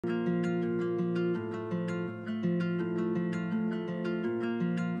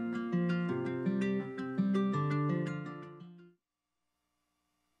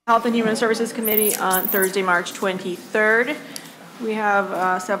Health and Human Services Committee on Thursday, March 23rd. We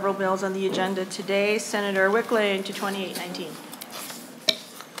have several bills on the agenda today. Senator Wiklund to 2819.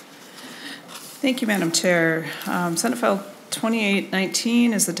 Thank you, Madam Chair. Senate File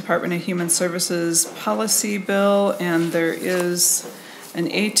 2819 is the Department of Human Services Policy Bill, and there is an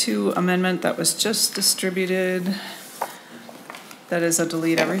A2 amendment that was just distributed. That is a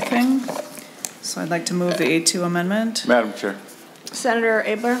delete everything. So I'd like to move the A2 amendment. Madam Chair. Senator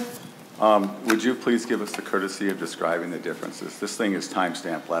Abler. Would you please give us the courtesy of describing the differences? This thing is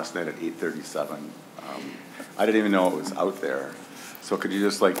timestamped last night at 8:37. I didn't even know it was out there. So could you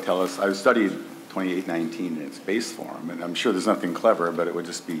just tell us, I studied 2819 in its base form, and I'm sure there's nothing clever, but it would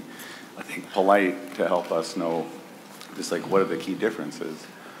just be, I think, polite to help us know just what are the key differences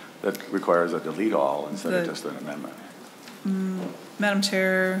that requires a delete all instead of just an amendment. Madam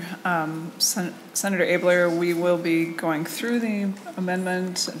Chair, Senator Abler, we will be going through the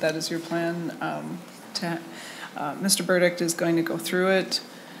amendment. That is your plan. Mr. Burdick is going to go through it.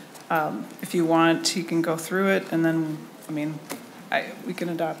 If you want, he can go through it, and then, we can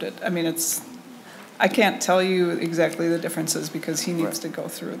adopt it. I can't tell you exactly the differences because he needs to go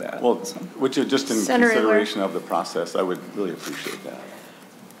through that. Well, which is just in Senator consideration Abler. of the process, I would really appreciate that.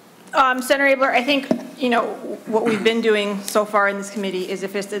 Senator Abler, I think, what we've been doing so far in this committee is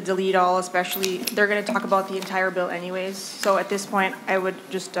if it's a delete all, especially, they're going to talk about the entire bill anyways. So at this point, I would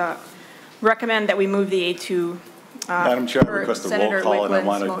just recommend that we move the A2. Madam Chair, I request a roll call, and I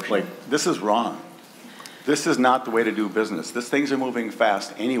want to, this is wrong. This is not the way to do business. Things are moving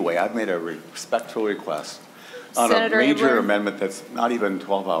fast anyway. I've made a respectful request on Senator a major Abler, amendment that's not even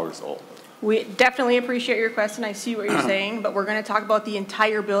 12 hours old. We definitely appreciate your request, and I see what you're saying, but we're going to talk about the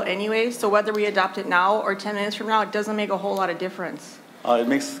entire bill anyway, so whether we adopt it now or 10 minutes from now, it doesn't make a whole lot of difference. It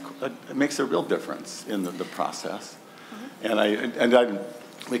makes a real difference in the process. And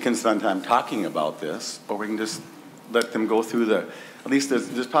we can spend time talking about this, or we can just let them go through at least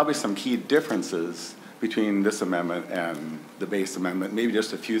there's probably some key differences between this amendment and the base amendment, maybe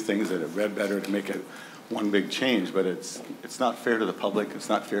just a few things that have read better to make it one big change, but it's not fair to the public, it's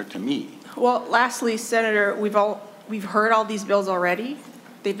not fair to me. Well, lastly, Senator, we've heard all these bills already.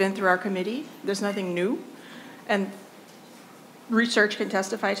 They've been through our committee. There's nothing new, and research can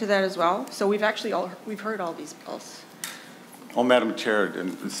testify to that as well. So we've heard all these bills. Oh, Madam Chair,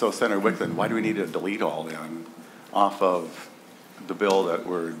 and so Senator Wiklund, why do we need to delete all then off of the bill that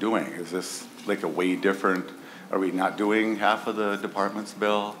we're doing? Is this a way different? Are we not doing half of the department's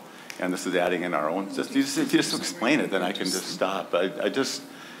bill? And this is adding in our own. If you just explain it, then I can just stop.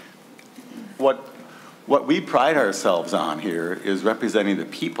 What we pride ourselves on here is representing the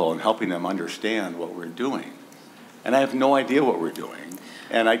people and helping them understand what we're doing. And I have no idea what we're doing.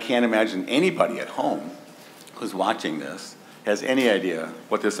 And I can't imagine anybody at home who's watching this has any idea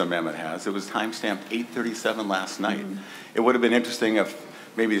what this amendment has. It was timestamped 8:37 last night. It would have been interesting if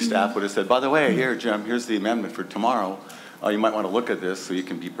maybe the staff would have said, by the way, here, Jim, here's the amendment for tomorrow. You might want to look at this so you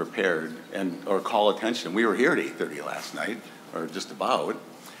can be prepared or call attention. We were here at 8:30 last night, or just about,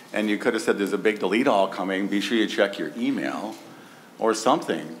 and you could have said there's a big delete all coming. Be sure you check your email or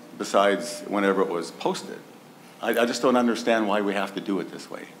something besides whenever it was posted. I just don't understand why we have to do it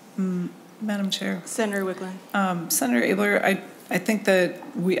this way. Madam Chair. Senator Wiklund. Senator Abler, I think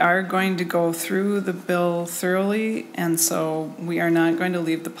that we are going to go through the bill thoroughly, and so we are not going to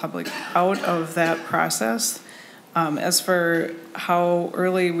leave the public out of that process. As for how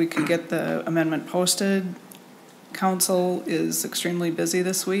early we could get the amendment posted, Council is extremely busy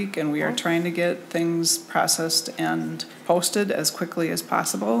this week, and we are trying to get things processed and posted as quickly as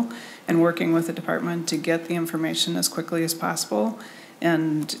possible, and working with the department to get the information as quickly as possible,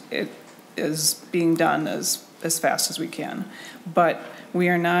 and it is being done as fast as we can. But we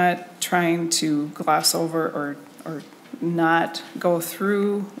are not trying to gloss over or not go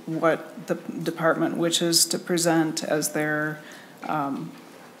through what the department wishes to present as their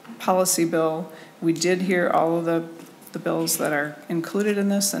policy bill. We did hear all of the bills that are included in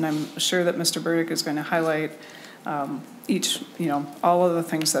this, and I'm sure that Mr. Burdick is going to highlight all of the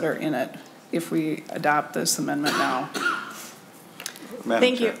things that are in it if we adopt this amendment now.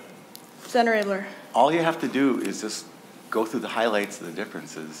 Thank you. Senator Abler. All you have to do is just go through the highlights of the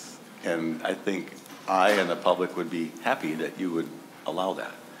differences, and I think I and the public would be happy that you would allow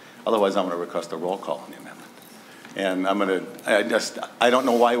that. Otherwise, I'm going to request a roll call on the amendment. And I don't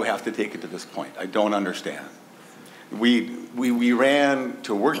know why we have to take it to this point. I don't understand. We ran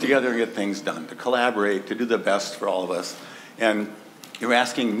to work together and get things done, to collaborate, to do the best for all of us. And you're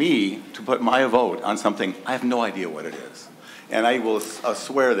asking me to put my vote on something I have no idea what it is. And I will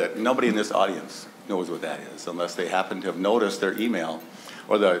swear that nobody in this audience knows what that is, unless they happen to have noticed their email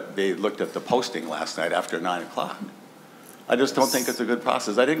or they looked at the posting last night after 9 o'clock. I just don't think it's a good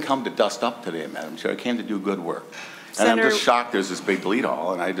process. I didn't come to dust up today, Madam Chair. I came to do good work. And I'm just shocked there's this big delete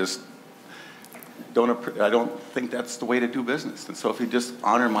all, and I just don't think that's the way to do business. And so if you just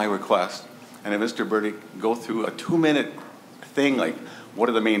honor my request, and if Mr. Burdick go through a 2-minute thing, like what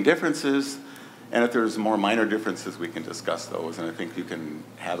are the main differences, and if there's more minor differences, we can discuss those. And I think you can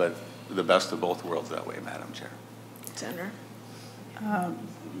have it the best of both worlds that way, Madam Chair. Senator?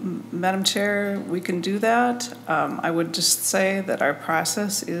 Madam Chair, we can do that. I would just say that our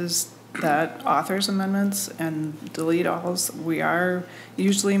process is that authors amendments and delete alls, we are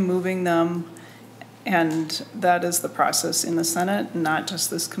usually moving them, and that is the process in the Senate, not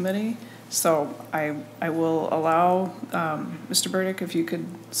just this committee. So I will allow Mr. Burdick, if you could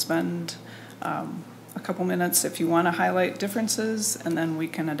spend a couple minutes if you want to highlight differences, and then we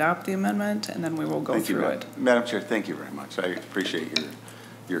can adopt the amendment, and then we will go through it. Madam Chair, thank you very much. I appreciate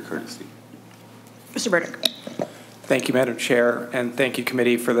your courtesy. Mr. Burdick. Thank you, Madam Chair, and thank you,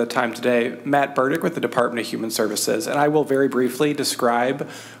 committee, for the time today. Matt Burdick with the Department of Human Services, and I will very briefly describe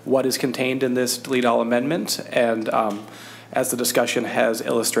what is contained in this delete all amendment. And as the discussion has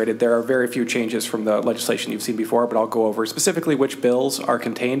illustrated, there are very few changes from the legislation you've seen before, but I'll go over specifically which bills are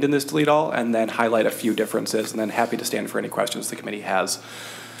contained in this delete all and then highlight a few differences, and then happy to stand for any questions the committee has.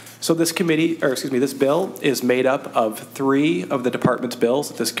 So this this bill is made up of 3 of the department's bills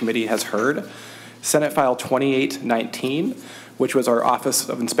that this committee has heard. Senate File 2819, which was our Office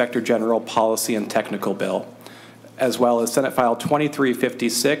of Inspector General Policy and Technical Bill, as well as Senate File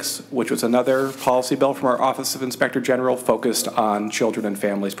 2356, which was another policy bill from our Office of Inspector General focused on children and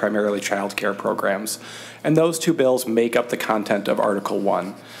families, primarily child care programs. And those 2 bills make up the content of Article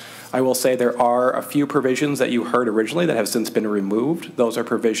 1. I will say there are a few provisions that you heard originally that have since been removed. Those are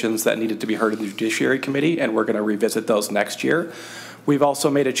provisions that needed to be heard in the Judiciary Committee, and we're going to revisit those next year. We've also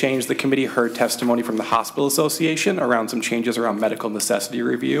made a change. The committee heard testimony from the Hospital Association around some changes around medical necessity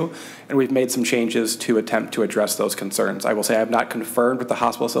review, and we've made some changes to attempt to address those concerns. I will say I have not confirmed with the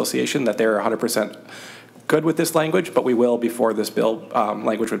Hospital Association that they're 100% good with this language, but we will before this bill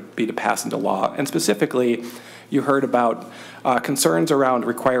language would be to pass into law. And specifically, you heard about concerns around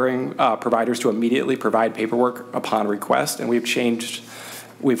requiring providers to immediately provide paperwork upon request, and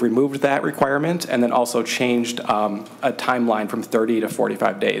we've removed that requirement and then also changed a timeline from 30 to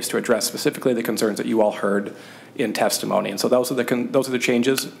 45 days to address specifically the concerns that you all heard in testimony. And so those are the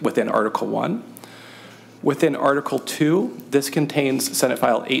changes within Article 1. Within Article 2, this contains Senate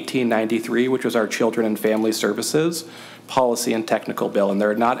File 1893, which was our Children and Family Services Policy and Technical Bill. And there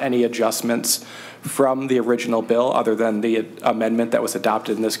are not any adjustments from the original bill other than the amendment that was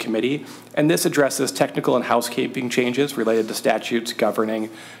adopted in this committee. And this addresses technical and housekeeping changes related to statutes governing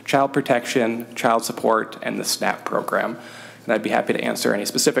child protection, child support, and the SNAP program. And I'd be happy to answer any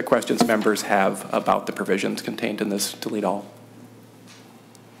specific questions members have about the provisions contained in this delete all.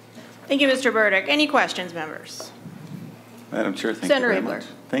 Thank you, Mr. Burdick. Any questions, members? Madam Chair, thank Senator you very Abler. much.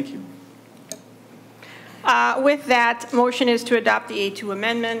 Thank you. With that, motion is to adopt the A2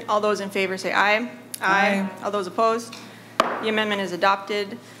 amendment. All those in favor say aye. Aye. All those opposed? The amendment is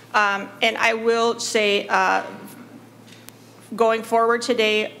adopted. And I will say, going forward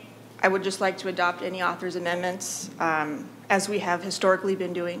today, I would just like to adopt any author's amendments as we have historically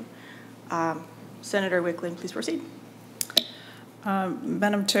been doing. Senator Wiklund, please proceed.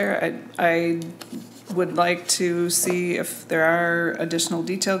 Madam Chair, I would like to see if there are additional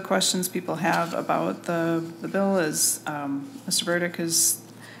detailed questions people have about the bill, as Mr. Burdick has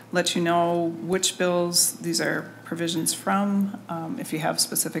let you know which bills these are provisions from, if you have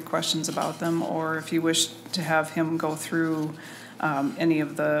specific questions about them, or if you wish to have him go through any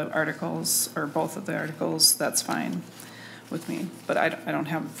of the articles or both of the articles, that's fine with me. But I don't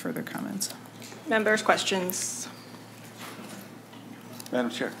have further comments. Members, questions? Madam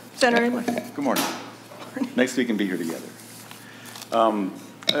Chair. Senator Abler. Good morning. Nice we can be here together.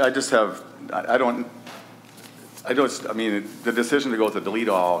 I just have, I mean, the decision to go with the delete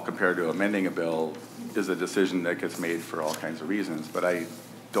all compared to amending a bill is a decision that gets made for all kinds of reasons, but I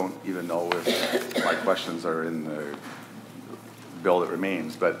don't even know if my questions are in the bill that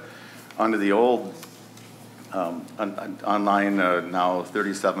remains. But under the old, on line now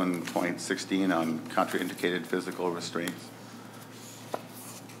 37.16 on contraindicated physical restraints,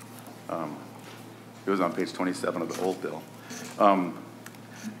 it was on page 27 of the old bill.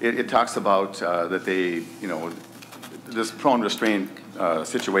 It talks about that they, this prone restraint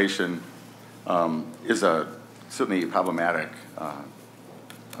situation is certainly problematic,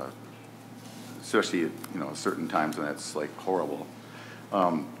 especially certain times when that's like horrible.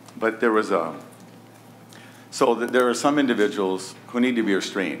 But there was So there are some individuals who need to be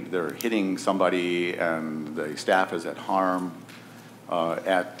restrained. They're hitting somebody and the staff is at harm.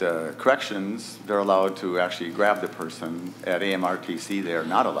 At corrections, they're allowed to actually grab the person. At AMRTC, they're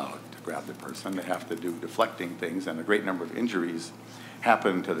not allowed to grab the person. They have to do deflecting things, and a great number of injuries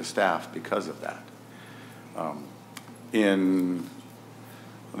happen to the staff because of that. In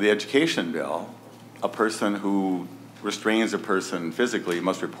the education bill, a person who restrains a person physically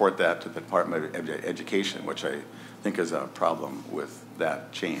must report that to the Department of Education, which I think is a problem with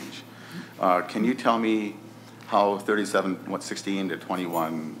that change. Can you tell me how 37.16 to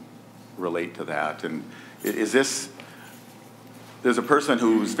 21 relate to that? And is this, there's a person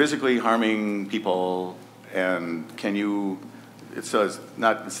who's physically harming people, and can you, it says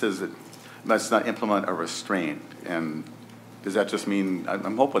that must not implement a restraint. And does that just mean,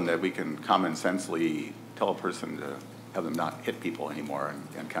 I'm hoping that we can common sensely tell a person to have them not hit people anymore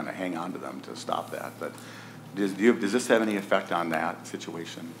and kind of hang on to them to stop that. But does this have any effect on that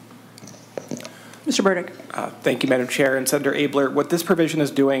situation? Mr. Burdick. Thank you, Madam Chair. And Senator Abler, what this provision is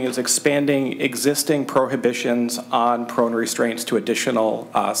doing is expanding existing prohibitions on prone restraints to additional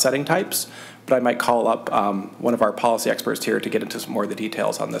setting types. But I might call up one of our policy experts here to get into some more of the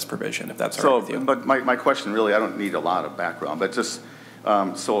details on this provision, if that's all right with you. But my question really, I don't need a lot of background, but just,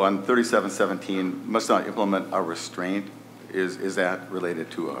 so on 37.17, must not implement a restraint. Is that related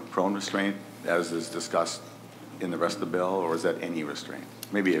to a prone restraint, as is discussed in the rest of the bill, or is that any restraint?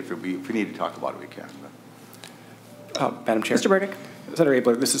 Maybe if we need to talk about it, we can. Madam Chair. Mr. Burdick. Senator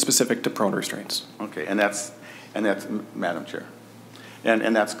Abler, this is specific to prone restraints. Okay, and that's Madam Chair,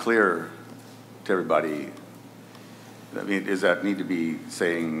 and that's clear to everybody. I mean, does that need to be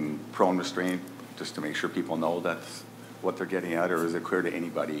saying prone restraint just to make sure people know that's what they're getting at, or is it clear to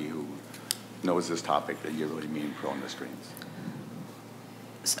anybody who knows this topic that you really mean prone restraints?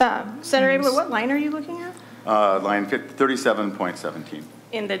 Senator Abler, what line are you looking at? Line 37.17.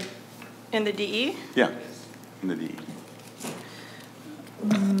 In the DE? Yeah, in the DE.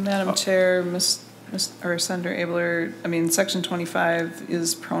 Madam Chair, or Senator Abler, I mean, Section 25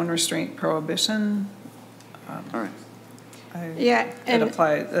 is prone restraint prohibition. All right. Yeah, and it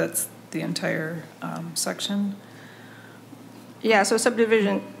applies. That's the entire section. Yeah, so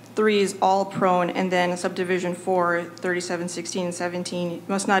subdivision 3 is all prone, and then subdivision 4, 37, 16, and 17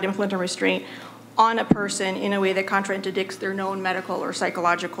 must not implement a restraint on a person in a way that contradicts their known medical or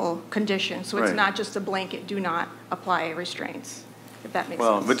psychological condition. So it's Right. not just a blanket, do not apply restraints, if that makes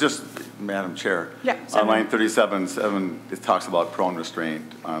Well, sense. but just, Madam Chair. Yeah, On line 37.7, it talks about prone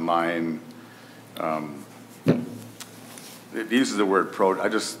restraint. On line, it uses the word prone. I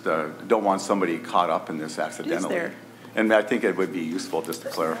just don't want somebody caught up in this accidentally. there. And I think it would be useful just to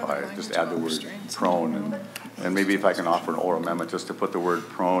clarify, just add the word prone. And maybe if I can offer an oral amendment just to put the word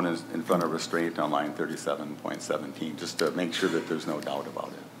prone in front of restraint on line 37.17, just to make sure that there's no doubt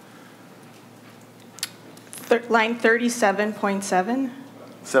about it. Line 37.7?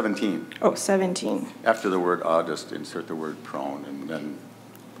 17. Oh, 17. After the word just insert the word prone, and then,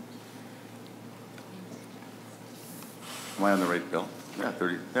 am I on the right bill? Yeah,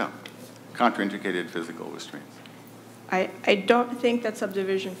 30, yeah. Contraindicated physical restraints. I don't think that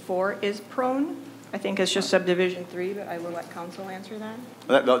subdivision 4 is prone. I think it's just subdivision 3, but I will let counsel answer that.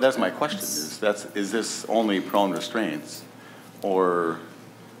 That's my question, is this only prone restraints, or,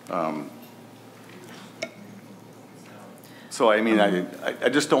 so I mean, I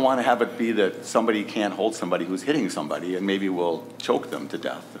just don't want to have it be that somebody can't hold somebody who's hitting somebody and maybe will choke them to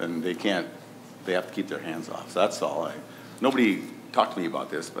death, and they have to keep their hands off. So that's all. Nobody talked to me about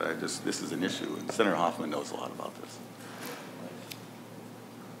this, but this is an issue, and Senator Hoffman knows a lot about this.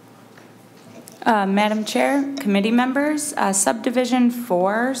 Madam Chair, committee members, subdivision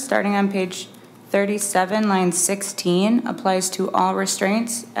 4, starting on page 37, line 16, applies to all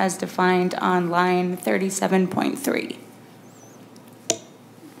restraints as defined on line 37.3.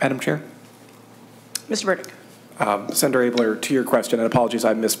 Madam Chair. Mr. Burdick. Senator Abler, to your question, and apologies,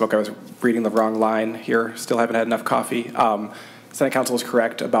 I misspoke. I was reading the wrong line here. Still haven't had enough coffee. Senate Counsel is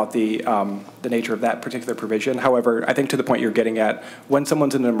correct about the nature of that particular provision. However, I think to the point you're getting at, when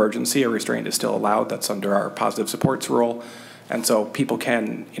someone's in an emergency, a restraint is still allowed. That's under our positive supports rule. And so people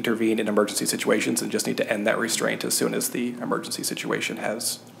can intervene in emergency situations and just need to end that restraint as soon as the emergency situation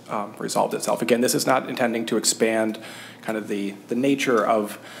has resolved itself. Again, this is not intending to expand kind of the nature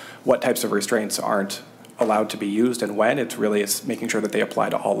of what types of restraints aren't allowed to be used and when. It's making sure that they apply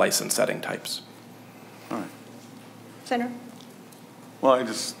to all licensed setting types. All right. Senator. Well,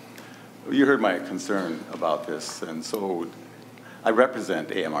 you heard my concern about this, and so I represent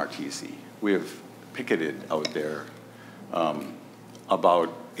AMRTC. We have picketed out there on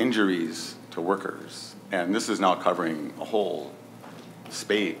about injuries to workers. And this is now covering a whole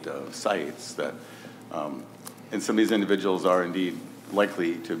spate of sites that, and some of these individuals are indeed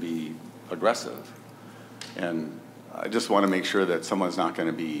likely to be aggressive. And I just want to make sure that someone's not going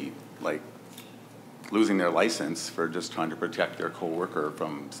to be like losing their license for just trying to protect their coworker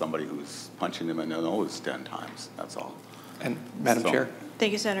from somebody who's punching them in the nose 10 times. That's all. And Madam Chair?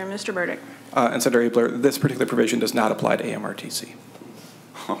 Thank you, Senator. Mr. Burdick. And Senator Abler, this particular provision does not apply to AMRTC.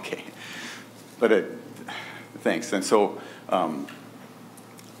 Okay. But thanks. And so,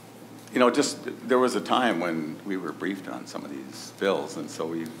 you know, just there was a time when we were briefed on some of these bills, and so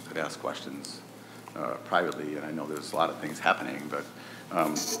we could ask questions privately, and I know there's a lot of things happening,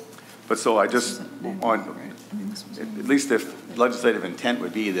 but so I just want, at least if legislative intent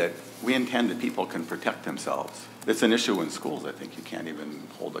would be that we intend that people can protect themselves. It's an issue in schools. I think you can't even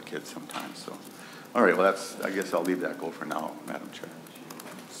hold a kid sometimes. So, all right, well, I guess I'll leave that go for now, Madam Chair.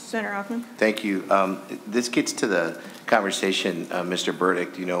 Senator Hoffman. Thank you. This gets to the conversation, Mr.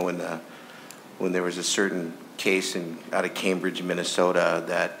 Burdick, you know, when there was a certain case out of Cambridge, Minnesota,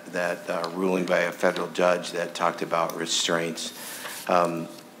 that ruling by a federal judge that talked about restraints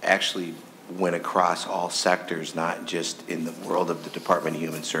actually went across all sectors, not just in the world of the Department of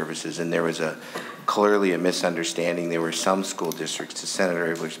Human Services. And there was clearly a misunderstanding. There were some school districts, to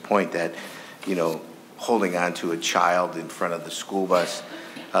Senator Abler's point, that, you know, holding on to a child in front of the school bus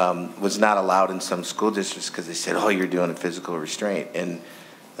was not allowed in some school districts because they said, oh, you're doing a physical restraint. And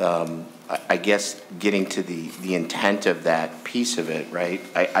I guess getting to the intent of that piece of it, right?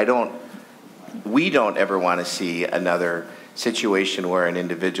 We don't ever want to see another situation where an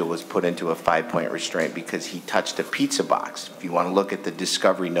individual was put into a 5-point restraint because he touched a pizza box. If you want to look at the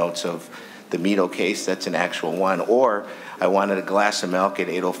discovery notes of the Mito case, that's an actual one. Or I wanted a glass of milk at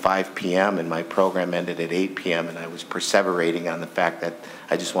 8:05 p.m. and my program ended at 8 p.m. and I was perseverating on the fact that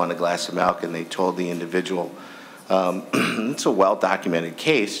I just wanted a glass of milk, and they told the individual, it's a well-documented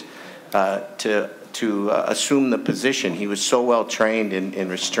case, to assume the position. He was so well trained in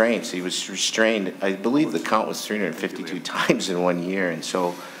restraints. He was restrained, I believe the count was 352 times in 1 year. And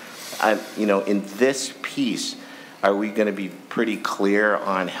so, you know, in this piece, are we going to be pretty clear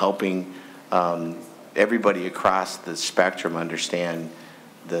on helping everybody across the spectrum understand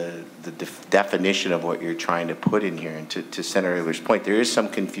the definition of what you're trying to put in here? And to Senator Abler's point, there is some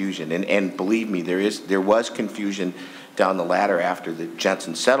confusion, and believe me, there was confusion down the ladder after the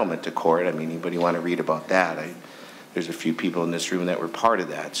Jensen settlement to court. I mean, anybody want to read about that? There's a few people in this room that were part of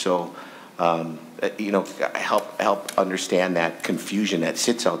that. So, you know, help understand that confusion that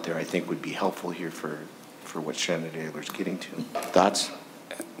sits out there, I think would be helpful here for what Senator Abler's getting to. Thoughts?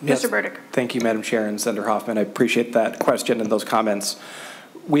 Yes. Mr. Burdick. Thank you, Madam Chair, and Senator Hoffman. I appreciate that question and those comments.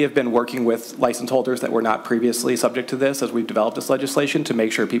 We have been working with license holders that were not previously subject to this as we've developed this legislation to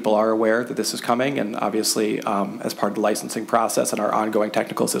make sure people are aware that this is coming, and obviously as part of the licensing process and our ongoing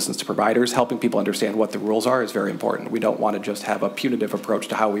technical assistance to providers, helping people understand what the rules are is very important. We don't want to just have a punitive approach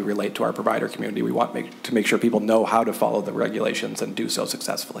to how we relate to our provider community. We want to make sure people know how to follow the regulations and do so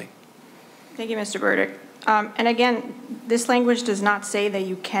successfully. Thank you, Mr. Burdick. And again, this language does not say that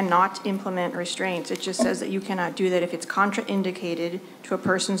you cannot implement restraints. It just says that you cannot do that if it's contraindicated to a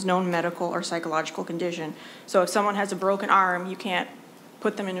person's known medical or psychological condition. So if someone has a broken arm, you can't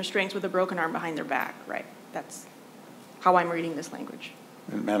put them in restraints with a broken arm behind their back, right? That's how I'm reading this language.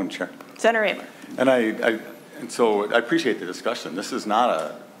 Madam Chair. Senator Abler. And so I appreciate the discussion. This is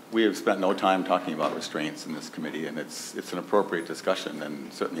not we have spent no time talking about restraints in this committee, and it's an appropriate discussion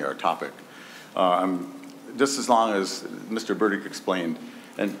and certainly our topic. Just as long as Mr. Burdick explained,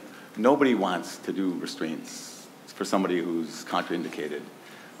 and nobody wants to do restraints for somebody who's contraindicated.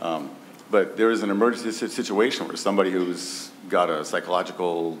 But there is an emergency situation where somebody who's got a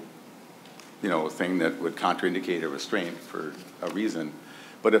psychological, you know, thing that would contraindicate a restraint for a reason.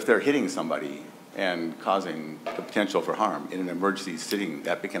 But if they're hitting somebody and causing the potential for harm in an emergency sitting,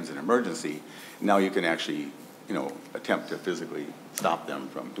 that becomes an emergency. Now you can actually, you know, attempt to physically stop them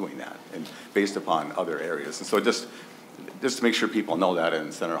from doing that, and based upon other areas. And so just to make sure people know that,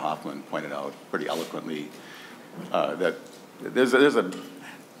 and Senator Hoffman pointed out pretty eloquently that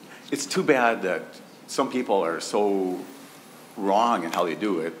it's too bad that some people are so wrong in how they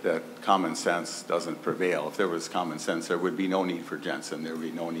do it that common sense doesn't prevail. If there was common sense, there would be no need for Jensen. There would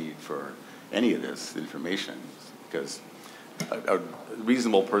be no need for any of this information, because a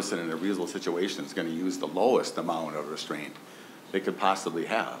reasonable person in a reasonable situation is going to use the lowest amount of restraint they could possibly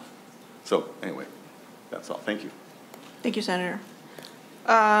have. So anyway, that's all. Thank you. Thank you, Senator.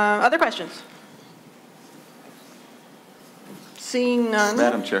 Other questions? Seeing none.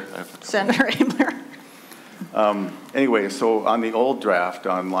 Madam Chair. Senator Abler. Anyway, so on the old draft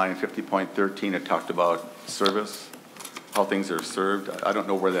on line 50.13, it talked about service, how things are served. I don't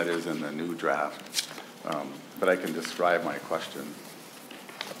know where that is in the new draft, but I can describe my question.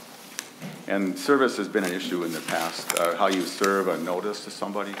 And service has been an issue in the past, how you serve a notice to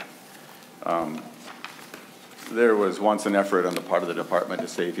somebody. There was once an effort on the part of the department to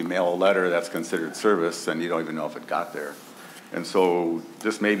say if you mail a letter, that's considered service, and you don't even know if it got there. And so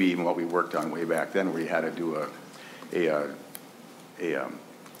this may be even what we worked on way back then, where you had to do a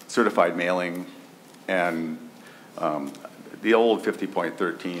certified mailing. And the old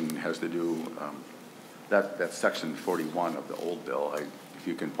 50.13 has to do, that's section 41 of the old bill. If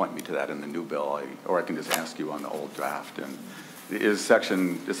you can point me to that in the new bill, or I can just ask you on the old draft. And is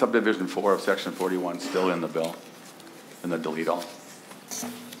subdivision 4 of section 41 still in the bill, in the delete all?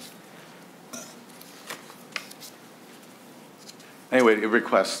 Anyway, it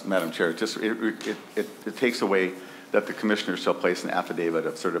requests, Madam Chair, it takes away that the commissioner shall place an affidavit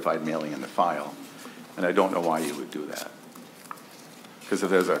of certified mailing in the file. And I don't know why you would do that. Because if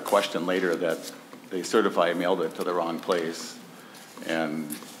there's a question later that they certify mailed it to the wrong place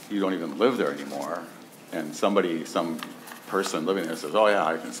and you don't even live there anymore, and some person living there says, oh yeah,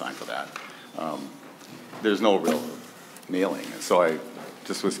 I can sign for that. There's no real mailing. And so I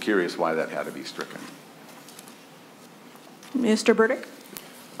just was curious why that had to be stricken. Mr. Burdick?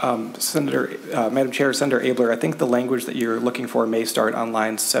 Madam Chair, Senator Abler, I think the language that you're looking for may start on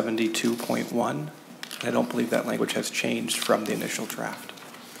line 72.1. I don't believe that language has changed from the initial draft.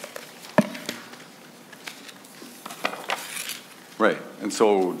 Right, and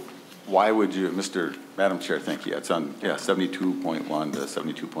so why would you, Madam Chair, thank you. It's on 72.1 to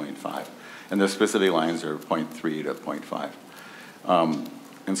 72.5, and the specific lines are 0.3 to 0.5.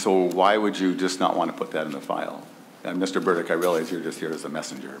 And so why would you just not want to put that in the file? And Mr. Burdick, I realize you're just here as a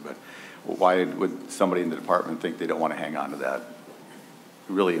messenger, but why would somebody in the department think they don't want to hang on to that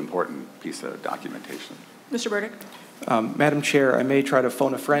really important piece of documentation? Mr. Burdick? Madam Chair, I may try to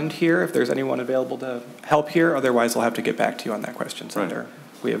phone a friend here if there's anyone available to help here. Otherwise, I'll have to get back to you on that question, Senator.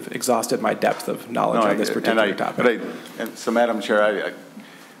 Right. We have exhausted my depth of knowledge on this particular topic. So, Madam Chair,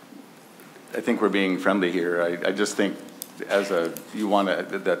 I think we're being friendly here. I just think I'm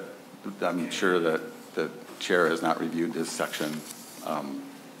sure that the chair has not reviewed this section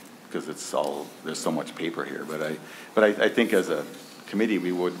because there's so much paper here. But I think as a committee,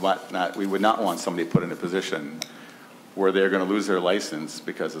 we would not want somebody put in a position where they're going to lose their license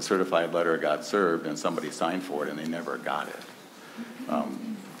because a certified letter got served and somebody signed for it and they never got it.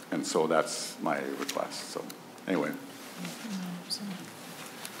 And so that's my request. So anyway.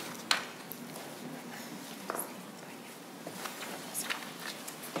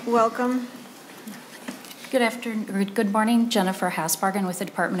 Welcome. Good afternoon, or good morning. Jennifer Hasbargen with the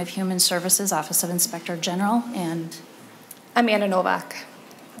Department of Human Services, Office of Inspector General, and Amanda Novak,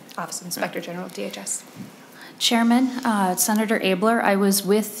 Office of Inspector General of DHS. Chairman, Senator Abler, I was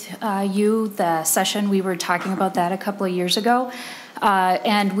with you the session we were talking about that a couple of years ago,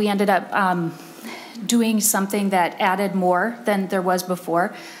 and we ended up doing something that added more than there was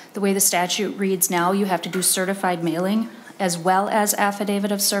before. The way the statute reads now, you have to do certified mailing as well as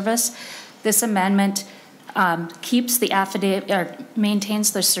affidavit of service. This amendment keeps the affidavit, or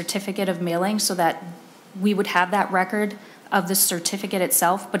maintains the certificate of mailing so that we would have that record of the certificate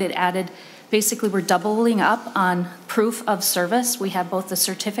itself, but it added, basically we're doubling up on proof of service. We have both the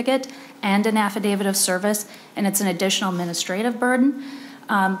certificate and an affidavit of service, and it's an additional administrative burden.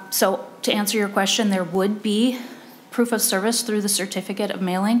 So to answer your question, there would be proof of service through the certificate of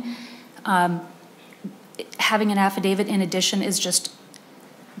mailing. Having an affidavit in addition is just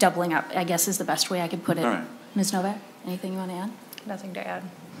doubling up, I guess is the best way I could put it. All right. Ms. Novak, anything you want to add? Nothing to add.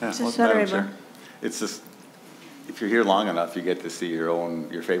 Yeah, well, Madam Chair, it's just, if you're here long enough, you get to see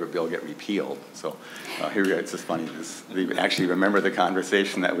your favorite bill get repealed. So here we go. It's just funny. We actually remember the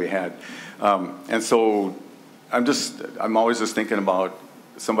conversation that we had. And so I'm always just thinking about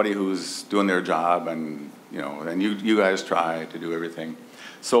somebody who's doing their job, and you guys try to do everything.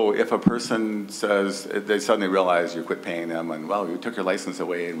 So if a person says, they suddenly realize you quit paying them, and well, we took your license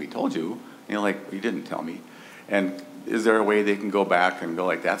away and we told you, like, you didn't tell me. And is there a way they can go back and go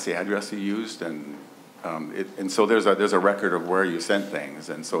like, that's the address you used? And so there's a record of where you sent things.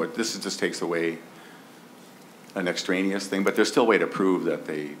 And so this just takes away an extraneous thing, but there's still a way to prove that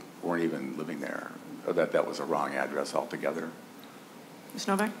they weren't even living there, or that was a wrong address altogether. Ms.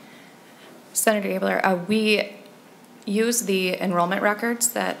 Novak? Senator Abler, we use the enrollment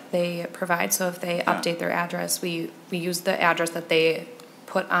records that they provide. So if they update their address, we use the address that they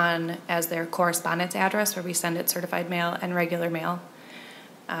put on as their correspondence address, where we send it certified mail and regular mail.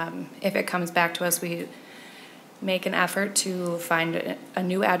 If it comes back to us, we make an effort to find a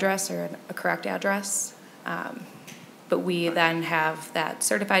new address or a correct address. But we then have that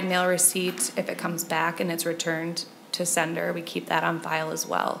certified mail receipt. If it comes back and it's returned to sender, we keep that on file as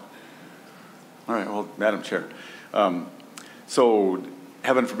well. All right, well, Madam Chair, so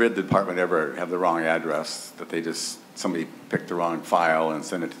heaven forbid the department ever have the wrong address, that they just, somebody picked the wrong file and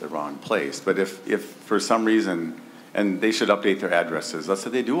sent it to the wrong place. But if for some reason, and they should update their addresses, let's say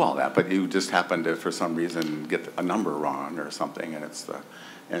they do all that, but you just happen to, for some reason, get a number wrong or something, and it's the,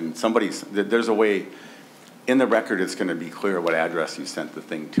 and somebody's, there's a way, in the record it's gonna be clear what address you sent the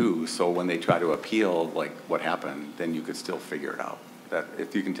thing to, so when they try to appeal, like what happened, then you could still figure it out. That,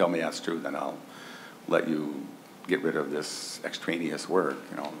 if you can tell me that's true, then I'll let you get rid of this extraneous work,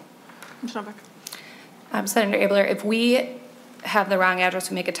 you know. Ms. Novak. Senator Abler, if we have the wrong address,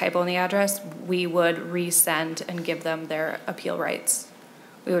 we make a typo in the address, we would resend and give them their appeal rights.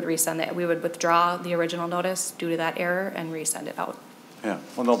 We would resend it. We would withdraw the original notice due to that error and resend it out. Yeah,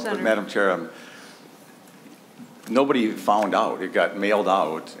 well, no, but Madam Chair, nobody found out. It got mailed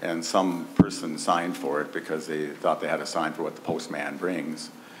out, and some person signed for it because they thought they had to sign for what the postman brings,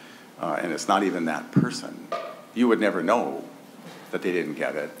 and it's not even that person. You would never know that they didn't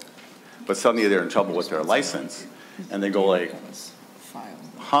get it, but suddenly they're in trouble with their license, and they go like,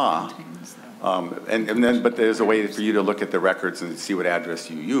 huh, and then, but there's a way for you to look at the records and see what address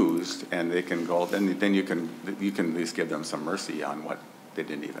you used, and they can go, then you can at least give them some mercy on what they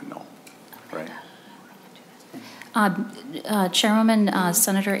didn't even know, right? Chairwoman,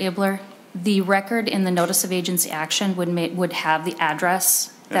 Senator Abler, the record in the notice of agency action would have the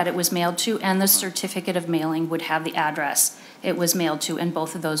address that it was mailed to, and the certificate of mailing would have the address it was mailed to, and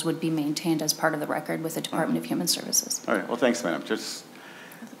both of those would be maintained as part of the record with the Department of Human Services. All right, well, thanks, Madam. Just,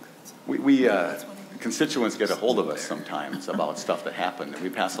 constituents get a hold of us sometimes about stuff that happened, and we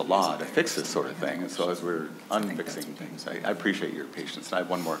pass a law to fix this sort of thing, and so as we're unfixing things, I appreciate your patience. And I have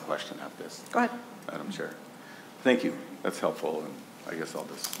one more question after this. Go ahead. Madam Chair. Thank you. That's helpful, and I guess I'll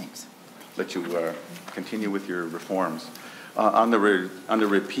just let you continue with your reforms. On the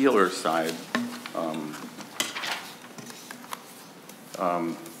repealer side, on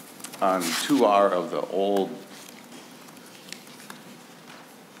 2R of the old,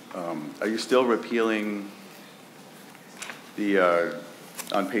 are you still repealing the,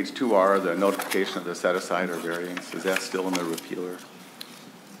 on page 2R, the notification of the set-aside or variance? Is that still in the repealer?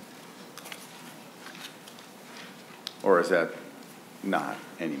 Or is that not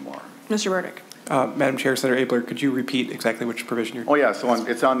anymore? Mr. Burdick. Madam Chair, Senator Abler, could you repeat exactly which provision you're? Oh yeah, so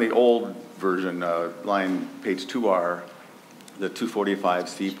it's on the old version, line page 2R, the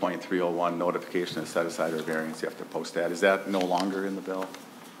 245C.301 notification of set aside or variance. You have to post that. Is that no longer in the bill?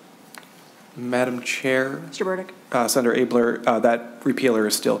 Madam Chair. Mr. Burdick. Senator Abler, that repealer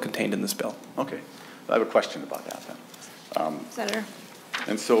is still contained in this bill. Okay, I have a question about that then. Senator.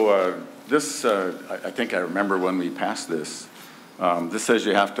 And so this, I think I remember when we passed this, this says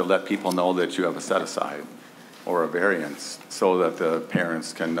you have to let people know that you have a set aside or a variance so that the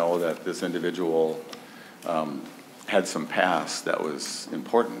parents can know that this individual had some past that was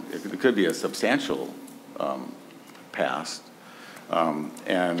important. It could be a substantial past,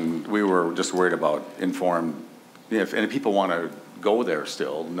 and we were just worried about informed, and if people want to go there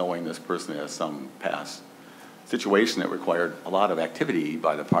still, knowing this person has some past situation that required a lot of activity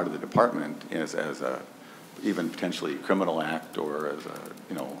by the part of the department as a even potentially criminal act or as a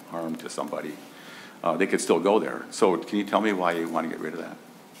harm to somebody, they could still go there. So can you tell me why you want to get rid of that?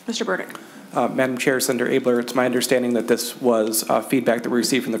 Mr. Burdick. Madam Chair, Senator Abler, it's my understanding that this was feedback that we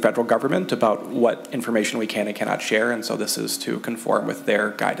received from the federal government about what information we can and cannot share, and so this is to conform with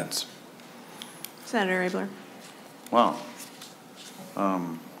their guidance. Senator Abler. Wow.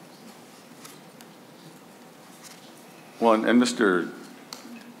 Well, and Mr.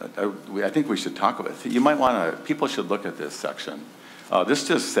 I think we should talk about it. You might want to, people should look at this section. This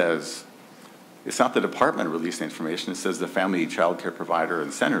just says, it's not the department releasing information, it says the family child care provider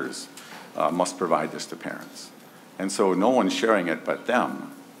and centers must provide this to parents. And so no one's sharing it but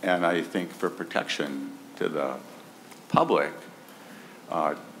them. And I think for protection to the public,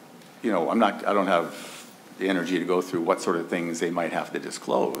 I don't have the energy to go through what sort of things they might have to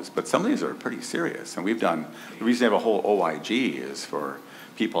disclose, but some of these are pretty serious. And we've done, the reason we have a whole OIG is for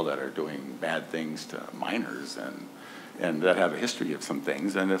people that are doing bad things to minors and that have a history of some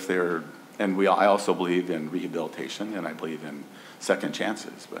things. And if they're, I also believe in rehabilitation and I believe in second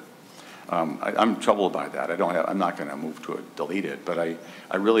chances, but I'm troubled by that. I'm not going to move to delete it, but I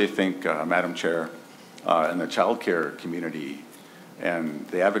really think, Madam Chair, and the child care community and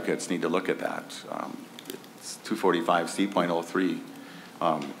the advocates need to look at that. It's 245C.03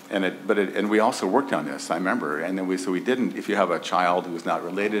 And we also worked on this, I remember, and then we didn't, if you have a child who is not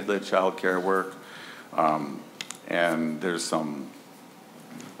related to the child care work, and there's some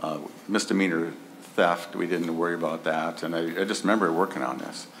misdemeanor theft, we didn't worry about that, and I just remember working on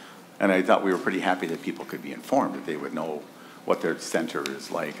this. And I thought we were pretty happy that people could be informed, that they would know what their center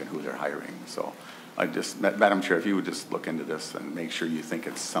is like and who they're hiring. So I just, Madam Chair, if you would just look into this and make sure you think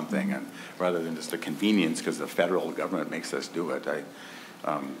it's something, and rather than just a convenience because the federal government makes us do it,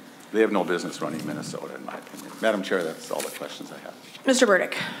 they have no business running Minnesota, in my opinion. Madam Chair, that's all the questions I have. Mr.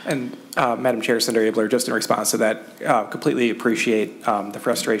 Burdick. And Madam Chair, Senator Abler, just in response to that, completely appreciate the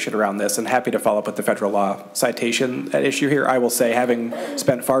frustration around this and happy to follow up with the federal law citation at issue here. I will say, having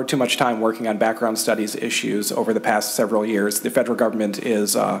spent far too much time working on background studies issues over the past several years, the federal government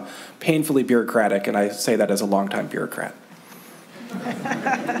is painfully bureaucratic, and I say that as a longtime bureaucrat.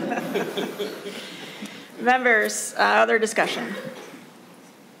 Members, other discussion?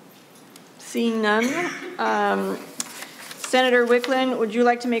 Seeing none. Senator Wiklund, would you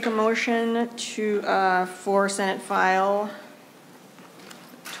like to make a motion to for Senate File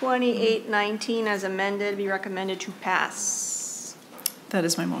 2819 as amended be recommended to pass? That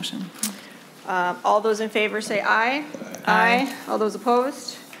is my motion. All those in favor say aye. Aye. All those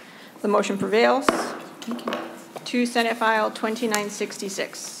opposed? The motion prevails. Thank you. To Senate File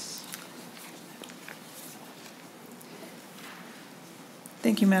 2966.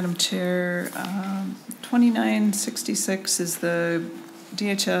 Thank you, Madam Chair. 2966 is the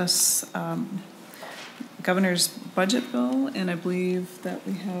DHS Governor's Budget Bill, and I believe that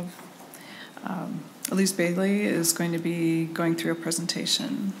we have Elise Bailey is going to be going through a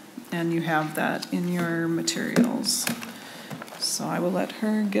presentation, and you have that in your materials. So I will let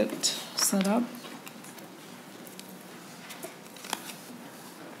her get set up.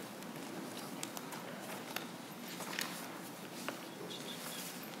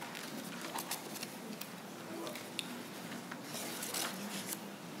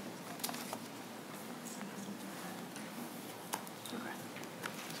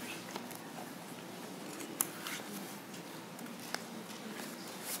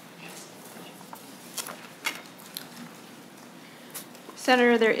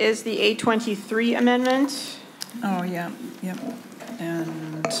 Senator, there is the 823 amendment. Oh, yeah, yep.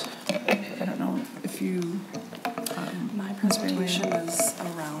 And I don't know if you... My presentation is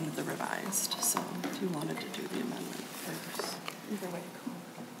around the revised, so if you wanted to do the amendment first. Either way.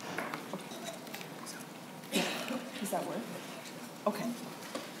 Okay. Yeah. Does that work? Okay.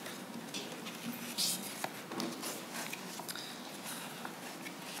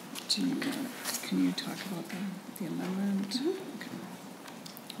 Can you talk about the amendment? Mm-hmm. Okay.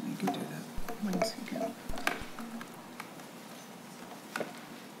 We can do that. 1 second.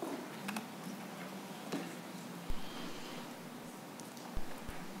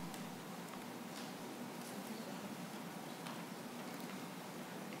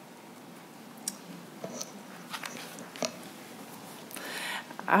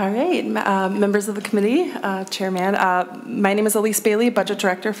 All right, members of the committee, Chairman, my name is Elise Bailey, Budget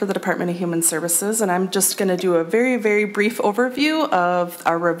Director for the Department of Human Services, and I'm just going to do a very, very brief overview of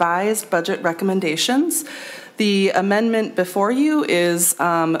our revised budget recommendations. The amendment before you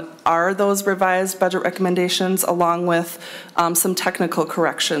are those revised budget recommendations along with some technical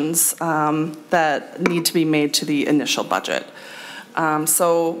corrections that need to be made to the initial budget.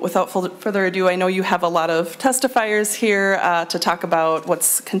 So without further ado, I know you have a lot of testifiers here to talk about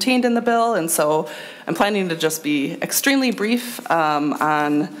what's contained in the bill, and so I'm planning to just be extremely brief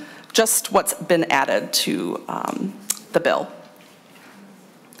on just what's been added to the bill.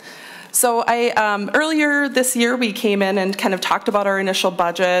 So earlier this year, we came in and kind of talked about our initial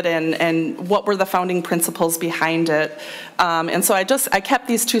budget and what were the founding principles behind it. And so I kept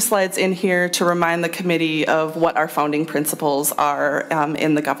these 2 slides in here to remind the committee of what our founding principles are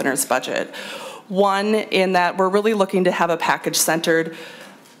in the governor's budget. One, in that we're really looking to have a package centered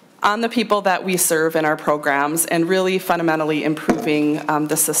on the people that we serve in our programs and really fundamentally improving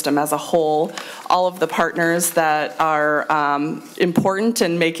the system as a whole. All of the partners that are important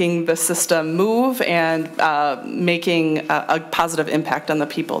in making the system move and making a positive impact on the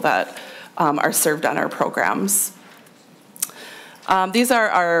people that are served on our programs. These are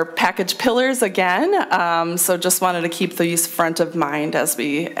our package pillars again, so just wanted to keep these front of mind as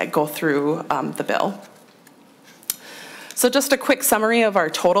we go through the bill. So just a quick summary of our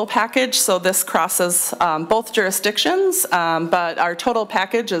total package. So this crosses both jurisdictions, but our total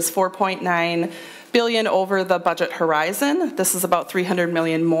package is $4.9 billion over the budget horizon. This is about $300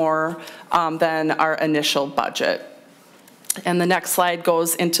 million more than our initial budget. And the next slide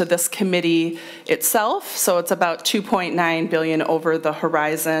goes into this committee itself. So it's about $2.9 billion over the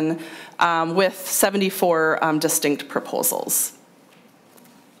horizon with 74 distinct proposals.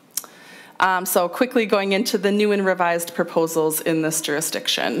 So quickly going into the new and revised proposals in this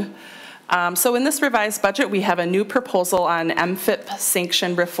jurisdiction. So in this revised budget, we have a new proposal on MFIP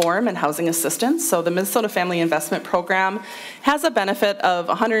sanction reform and housing assistance. So the Minnesota Family Investment Program has a benefit of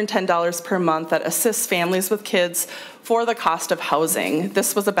 $110 per month that assists families with kids for the cost of housing.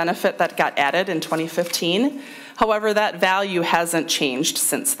 This was a benefit that got added in 2015. However, that value hasn't changed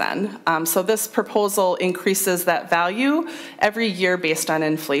since then. So this proposal increases that value every year based on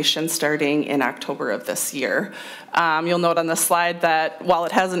inflation starting in October of this year. You'll note on the slide that while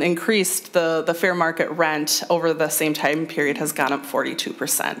it hasn't increased, the fair market rent over the same time period has gone up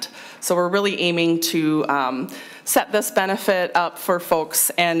 42%. So we're really aiming to set this benefit up for folks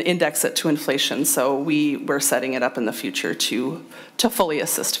and index it to inflation. So we're setting it up in the future to fully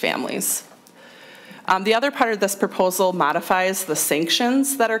assist families. The other part of this proposal modifies the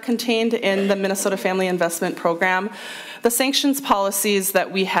sanctions that are contained in the Minnesota Family Investment Program. The sanctions policies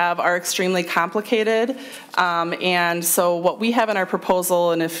that we have are extremely complicated, and so what we have in our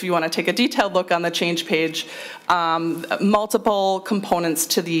proposal, and if you want to take a detailed look on the change page, multiple components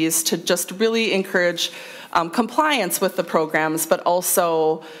to these to just really encourage compliance with the programs, but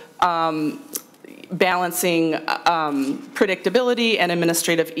also balancing predictability and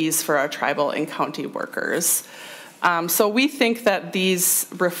administrative ease for our tribal and county workers. So we think that these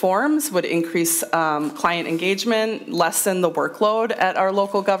reforms would increase client engagement, lessen the workload at our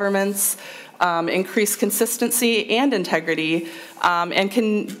local governments, increase consistency and integrity, and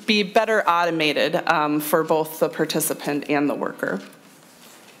can be better automated for both the participant and the worker.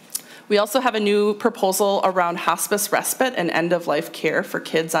 We also have a new proposal around hospice respite and end-of-life care for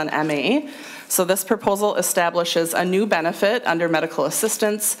kids on MA. So this proposal establishes a new benefit under medical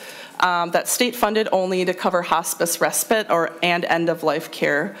assistance that's state-funded only to cover hospice respite and end-of-life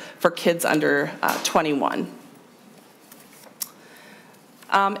care for kids under 21.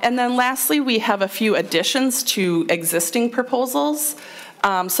 And then lastly, we have a few additions to existing proposals.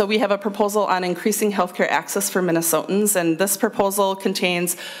 So we have a proposal on increasing healthcare access for Minnesotans, and this proposal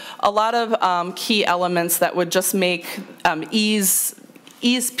contains a lot of key elements that would just make ease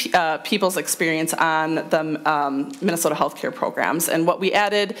people's experience on the Minnesota healthcare programs. And what we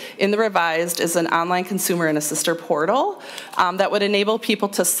added in the revised is an online consumer and assister portal that would enable people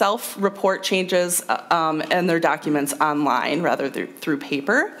to self-report changes and their documents online rather than through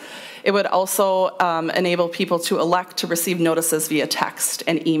paper. It would also enable people to elect to receive notices via text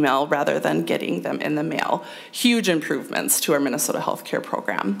and email rather than getting them in the mail. Huge improvements to our Minnesota healthcare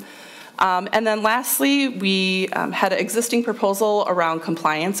program. And then lastly, we had an existing proposal around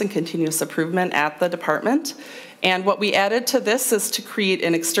compliance and continuous improvement at the department. And what we added to this is to create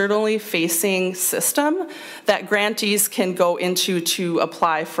an externally facing system that grantees can go into to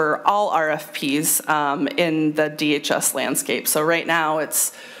apply for all RFPs in the DHS landscape. So right now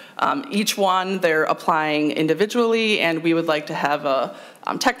it's each one they're applying individually, and we would like to have a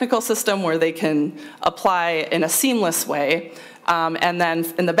technical system where they can apply in a seamless way. And then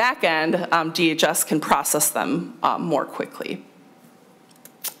in the back end, DHS can process them more quickly.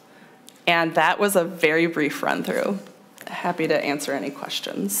 And that was a very brief run through. Happy to answer any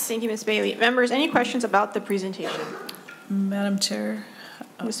questions. Thank you, Ms. Bailey. Members, any questions about the presentation? Madam Chair.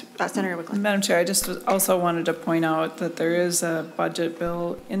 Senator Wiklund. Madam Chair, I just also wanted to point out that there is a budget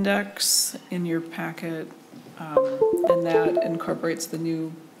bill index in your packet, and that incorporates the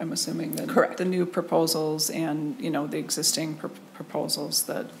new, I'm assuming, the new proposals and, you know, the existing proposals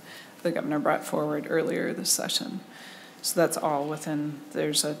that the governor brought forward earlier this session. So that's all within,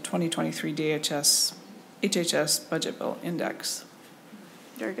 there's a 2023 HHS budget bill index.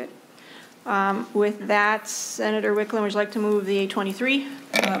 Very good. With that, Senator Wiklund, would you like to move the 23?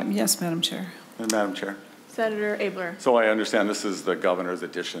 Yes, Madam Chair. Madam Chair. Senator Abler. So I understand this is the governor's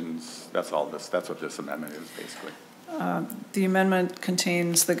additions. That's all this. That's what this amendment is, basically. The amendment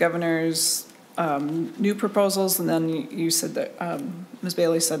contains the governor's new proposals, and then you said that Ms.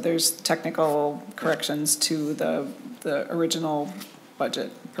 Bailey said there's technical corrections to the original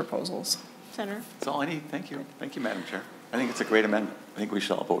budget proposals. Senator. That's all I need. Thank you. Thank you, Madam Chair. I think it's a great amendment. I think we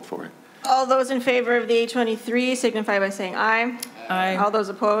should all vote for it. All those in favor of the A23 signify by saying aye. Aye. All those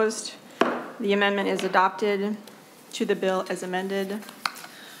opposed, the amendment is adopted to the bill as amended.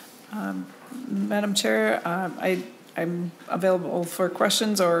 Madam Chair, I'm available for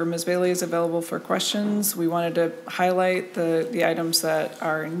questions, or Ms. Bailey is available for questions. We wanted to highlight the items that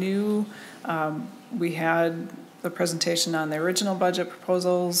are new. We had the presentation on the original budget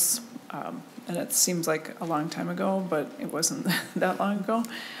proposals. And it seems like a long time ago, but it wasn't that long ago.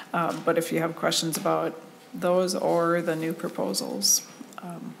 But if you have questions about those or the new proposals,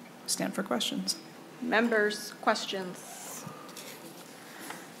 stand for questions. Members, questions?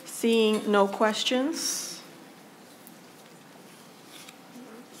 Seeing no questions.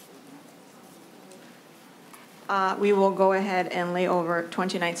 We will go ahead and lay over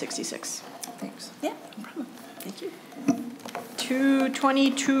 2966. Thanks. Yeah, no problem. Thank you.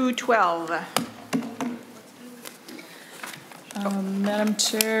 2212. Madam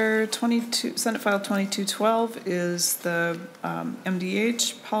Chair, Senate File 2212 is the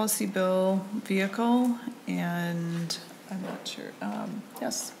MDH Policy Bill Vehicle, and I'm not sure.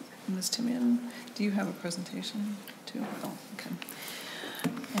 Yes, Ms. Timian, do you have a presentation too? Oh, okay.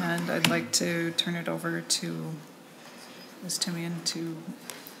 And I'd like to turn it over to Ms. Timian to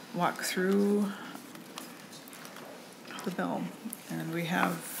walk through the bill. And we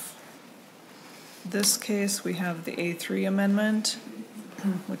have, this case, we have the A3 amendment,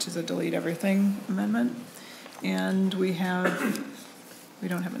 which is a delete everything amendment. And we have, we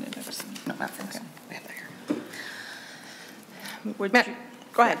don't have an index. No, not okay. We have that here.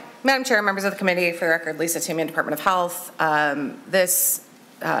 Go ahead. Madam Chair, members of the committee, for the record, Lisa Timian, Department of Health. This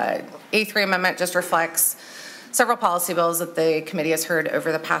A3 amendment just reflects several policy bills that the committee has heard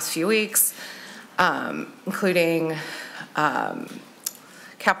over the past few weeks, including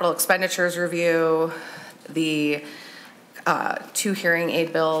capital expenditures review, the 2 hearing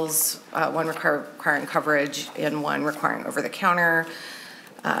aid bills, one requiring coverage and one requiring over-the-counter,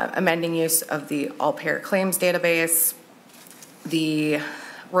 amending use of the all-payer claims database, the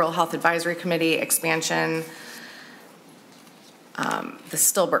Rural Health Advisory Committee expansion,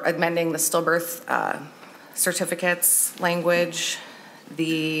 amending the stillbirth certificates language,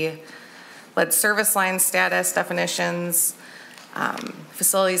 the lead service line status definitions,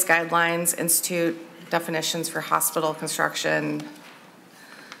 facilities guidelines, institute definitions for hospital construction,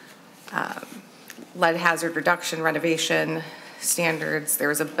 lead hazard reduction renovation standards. There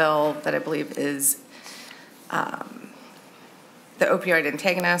was a bill that I believe is the opioid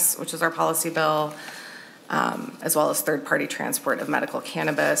antagonist, which is our policy bill, as well as third-party transport of medical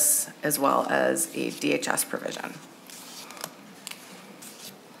cannabis, as well as a DHS provision.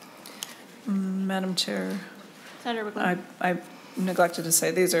 Madam Chair, Senator Wiklund. I neglected to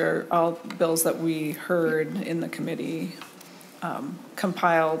say these are all bills that we heard in the committee,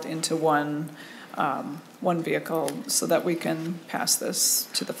 compiled into one vehicle so that we can pass this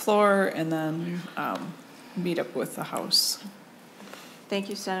to the floor and then meet up with the House. Thank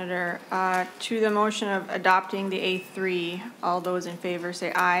you, Senator. To the motion of adopting the A3, all those in favor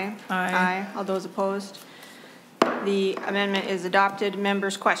say aye. Aye. Aye. All those opposed? The amendment is adopted.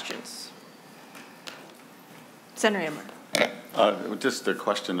 Members' questions? Senator Ambler. Just a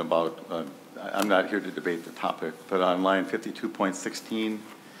question about, I'm not here to debate the topic, but on line 52.16,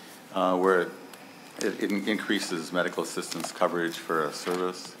 where it increases medical assistance coverage for a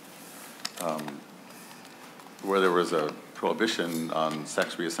service, where there was a prohibition on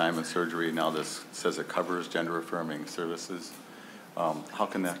sex reassignment surgery, now this says it covers gender-affirming services. How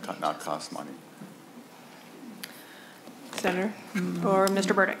can that not cost money? Senator or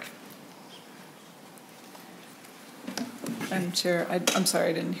Mr. Burdick? Madam Chair, I'm sorry,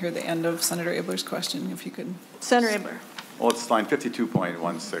 I didn't hear the end of Senator Abler's question, if you could. Senator Abler. Well, it's line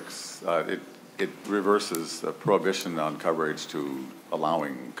 52.16. It reverses the prohibition on coverage to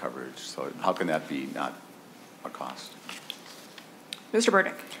allowing coverage. So how can that be not a cost? Mr.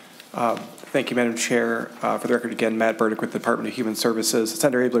 Burdick. Thank you, Madam Chair. For the record, again, Matt Burdick with the Department of Human Services.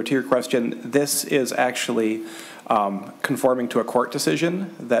 Senator Abler, to your question, this is actually conforming to a court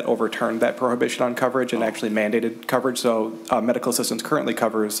decision that overturned that prohibition on coverage and actually mandated coverage. So medical assistance currently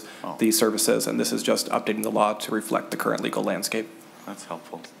covers these services, and this is just updating the law to reflect the current legal landscape. That's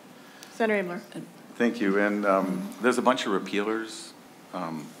helpful. Senator Abler. Thank you. And there's a bunch of repealers.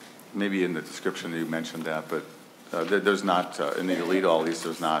 Maybe in the description you mentioned that, but there's not, in the delete all these,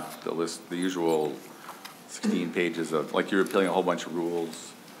 there's not the list, the usual 16 pages of, like you're repealing a whole bunch of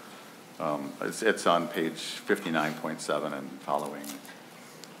rules. It's on page 59.7 and following.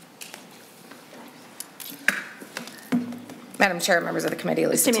 Madam Chair, members of the committee,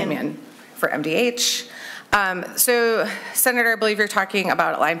 Lisa Timian for MDH. So, Senator, I believe you're talking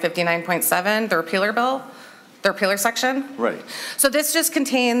about line 59.7, the repealer bill, the repealer section? Right. So this just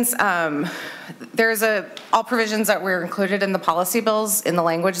contains, there's all provisions that were included in the policy bills in the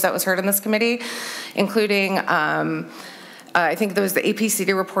language that was heard in this committee, including, I think there was the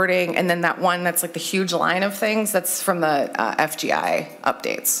APCD reporting, and then that one that's like the huge line of things that's from the FGI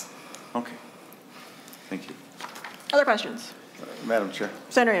updates. Okay. Thank you. Other questions? Madam Chair,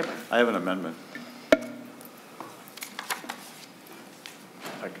 Senator Abler. I have an amendment.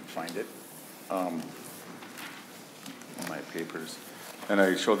 I can find it in my papers. And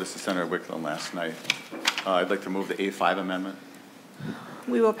I showed this to Senator Wiklund last night. I'd like to move the A5 amendment.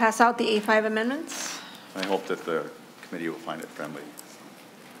 We will pass out the A5 amendments. I hope that the committee will find it friendly.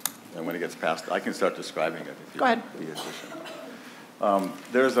 And when it gets passed, I can start describing it. If you Go ahead. want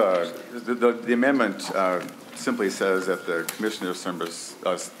the addition. The amendment simply says that the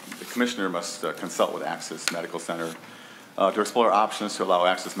commissioner must consult with Access Medical Center to explore options to allow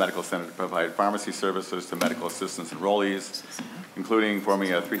Access Medical Center to provide pharmacy services to medical assistance enrollees, including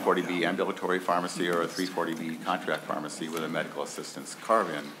forming a 340B ambulatory pharmacy or a 340B contract pharmacy with a medical assistance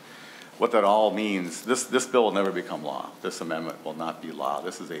carve-in. What that all means, this bill will never become law. This amendment will not be law.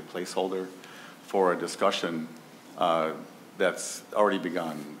 This is a placeholder for a discussion that's already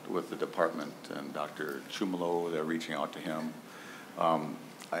begun with the department and Dr. Chumalo. They're reaching out to him.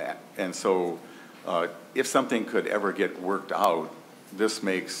 And so if something could ever get worked out, this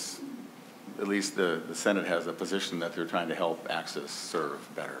makes, at least the Senate has a position that they're trying to help Access serve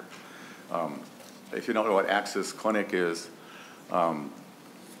better. If you don't know what Access Clinic is,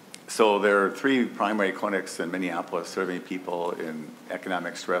 so there are 3 primary clinics in Minneapolis serving people in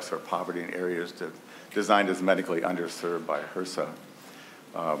economic stress or poverty in areas designed as medically underserved by HRSA.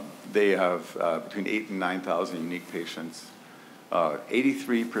 They have between 8,000 and 9,000 unique patients.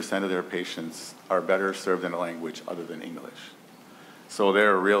 83% of their patients are better served in a language other than English. So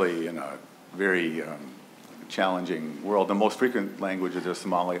they're really in a very challenging world. The most frequent languages are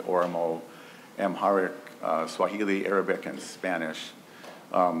Somali, Oromo, Amharic, Swahili, Arabic, and Spanish.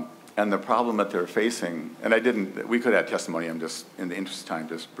 And the problem that they're facing, and we could have testimony, I'm just, in the interest of time,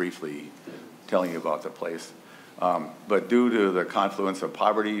 just briefly telling you about the place. But due to the confluence of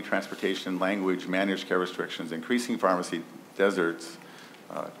poverty, transportation, language, managed care restrictions, increasing pharmacy deserts,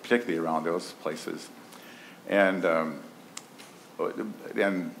 particularly around those places, and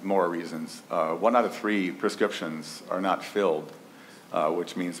more reasons. 1 out of 3 prescriptions are not filled,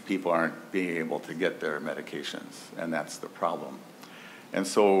 which means people aren't being able to get their medications, and that's the problem. And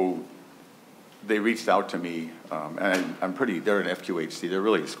so they reached out to me, and they're an FQHC, they're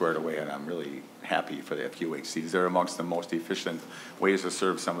really squared away, and I'm really happy for the FQHCs. They're amongst the most efficient ways to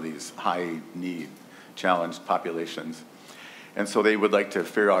serve some of these high-need, challenged populations. And so they would like to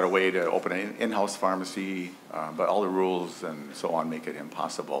figure out a way to open an in-house pharmacy, but all the rules and so on make it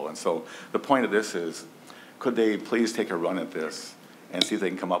impossible. And so the point of this is, could they please take a run at this and see if they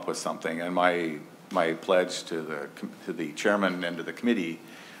can come up with something? And my pledge to the chairman and to the committee,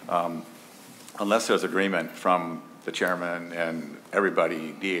 unless there's agreement from the chairman and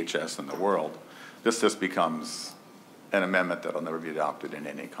everybody, DHS and the world, this just becomes an amendment that will never be adopted in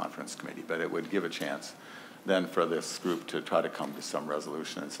any conference committee, but it would give a chance then for this group to try to come to some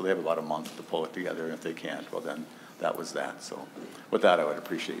resolution. And so they have about a month to pull it together, and if they can't, well then that was that. So with that, I would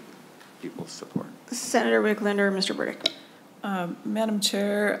appreciate people's support. Senator Wiklund or Mr. Burdick. Madam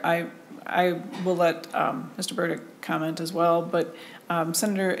Chair, I will let Mr. Burdick comment as well, but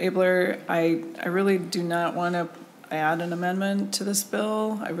Senator Abler, I really do not want to add an amendment to this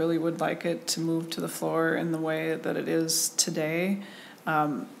bill. I really would like it to move to the floor in the way that it is today.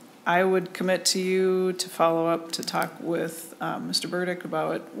 I would commit to you to follow up to talk with Mr. Burdick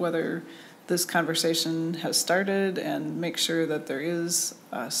about whether this conversation has started and make sure that there is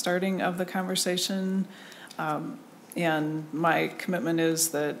a starting of the conversation. And my commitment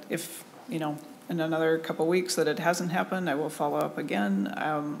is that if, in another couple weeks that it hasn't happened, I will follow up again.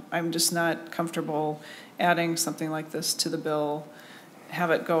 I'm just not comfortable adding something like this to the bill,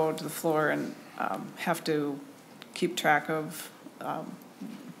 have it go to the floor, and have to keep track of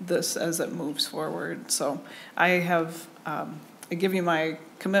this as it moves forward. So I give you my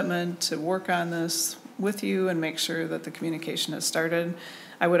commitment to work on this with you and make sure that the communication has started.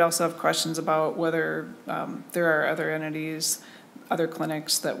 I would also have questions about whether there are other entities, other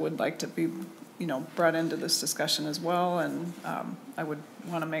clinics that would like to be, brought into this discussion as well, and I would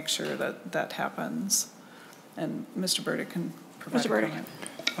want to make sure that that happens. And Mr. Burdick can provide a comment.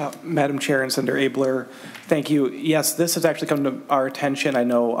 Madam Chair and Senator Abler, thank you. Yes, this has actually come to our attention. I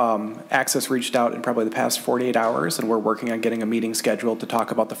know Access reached out in probably the past 48 hours, and we're working on getting a meeting scheduled to talk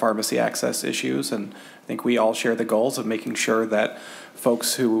about the pharmacy access issues. And I think we all share the goals of making sure that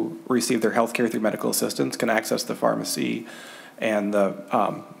folks who receive their health care through medical assistance can access the pharmacy and the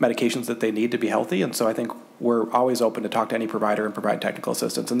medications that they need to be healthy. And so I think we're always open to talk to any provider and provide technical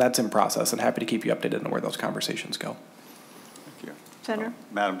assistance, and that's in process, and happy to keep you updated on where those conversations go. Senator?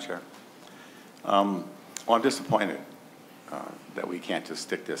 Madam Chair. Well, I'm disappointed that we can't just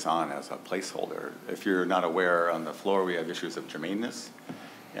stick this on as a placeholder. If you're not aware, on the floor we have issues of germaneness,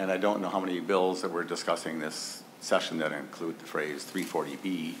 and I don't know how many bills that we're discussing this session that include the phrase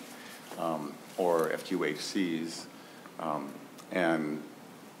 340B or FQHCs. And,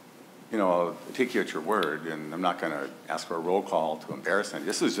 you know, I'll take you at your word, and I'm not going to ask for a roll call to embarrass any.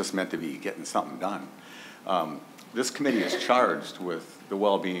 This is just meant to be getting something done. This committee is charged with the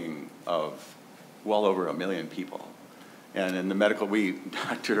well-being of well over 1 million people. And in the medical,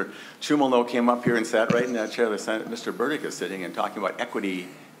 Dr. Chumilno came up here and sat right in that chair the Senate Mr. Burdick is sitting and talking about equity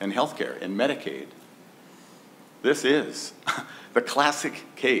in healthcare, in Medicaid. This is the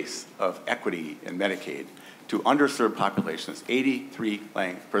classic case of equity in Medicaid to underserved populations.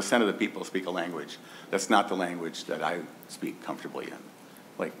 83% of the people speak a language that's not the language that I speak comfortably in.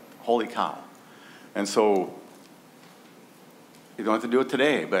 Like, holy cow. And so, you don't have to do it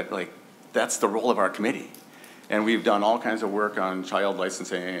today, but like, that's the role of our committee. And we've done all kinds of work on child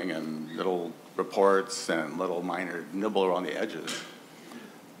licensing and little reports and little minor nibble around the edges.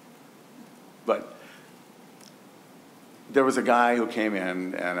 But there was a guy who came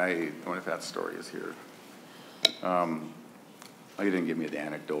in, and I wonder if that story is here. He didn't give me the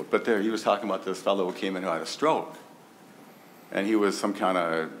anecdote, but there he was talking about this fellow who came in who had a stroke. And he was he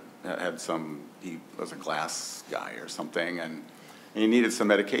was a glass guy or something, and he needed some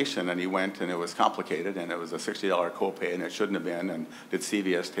medication, and he went, and it was complicated, and it was a $60 copay, and it shouldn't have been, and did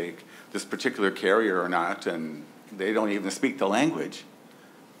CVS take this particular carrier or not, and they don't even speak the language.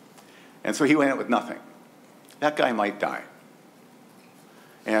 And so he went out with nothing. That guy might die.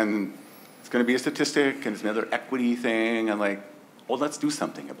 And it's going to be a statistic, and it's another equity thing, and like, well, let's do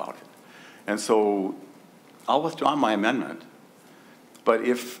something about it. And so I'll withdraw my amendment, but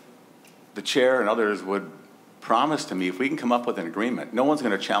if the chair and others would promise to me, if we can come up with an agreement, no one's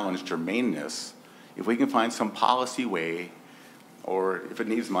going to challenge germaneness. If we can find some policy way, or if it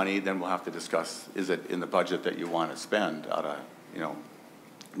needs money, then we'll have to discuss, is it in the budget that you want to spend out of, you know,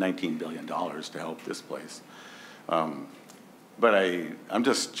 $19 billion to help this place. But I'm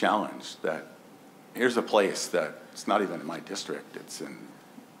just challenged that here's a place that it's not even in my district, it's in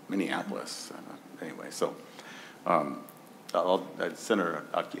Minneapolis. Anyway, so Senator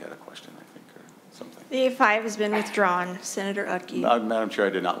Utke had a question, I think, or something. The A5 has been withdrawn. Senator Utke. Madam Chair, I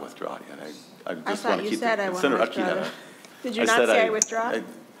did not withdraw it yet. I just want to keep said I want to withdraw it. Did you not say I withdraw?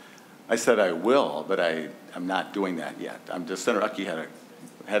 I said I will, but I'm not doing that yet. Senator Utke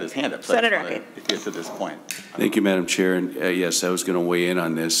had his hand up, so Senator I just want to get to this point. Thank you, Madam Chair. And yes, I was going to weigh in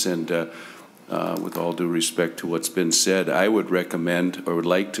on this, and with all due respect to what's been said, I would recommend, or would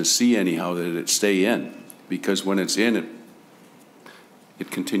like to see anyhow, that it stay in, because when it's in, it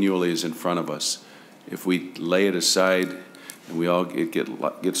continually is in front of us. If we lay it aside and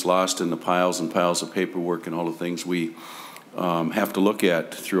it gets lost in the piles and piles of paperwork and all the things we have to look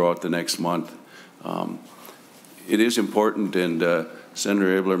at throughout the next month, it is important, and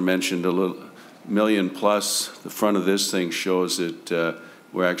Senator Abler mentioned a little million plus. The front of this thing shows that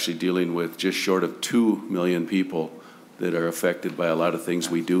we're actually dealing with just short of 2 million people that are affected by a lot of things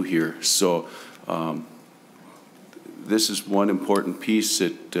we do here. So this is one important piece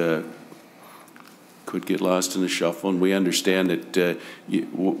that could get lost in the shuffle, and we understand that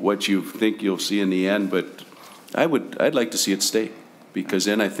what you think you'll see in the end, but I'd like to see it stay, because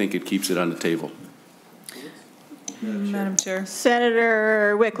then I think it keeps it on the table. Madam Chair.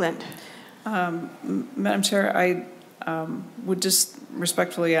 Senator Wiklund. Madam Chair, I would just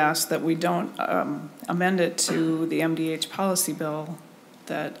respectfully ask that we don't amend it to the MDH policy bill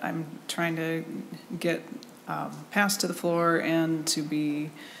that I'm trying to get passed to the floor and to be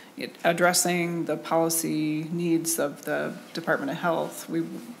addressing the policy needs of the Department of Health. We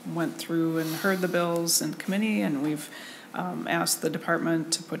went through and heard the bills in committee, and we've asked the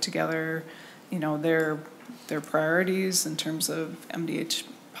department to put together, you know, their priorities in terms of MDH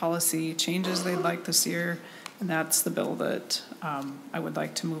policy changes they'd like this year, and that's the bill that I would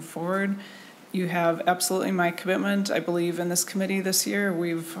like to move forward. You have absolutely my commitment. I believe in this committee this year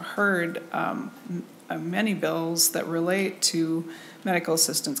we've heard many bills that relate to medical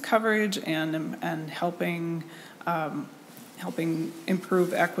assistance coverage and helping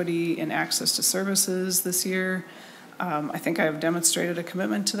improve equity and access to services this year. I think I have demonstrated a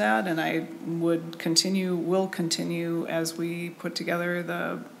commitment to that, and I will continue as we put together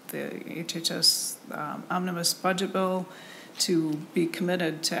the HHS omnibus budget bill to be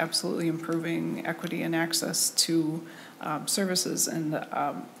committed to absolutely improving equity and access to services, and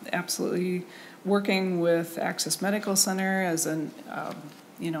absolutely working with Access Medical Center as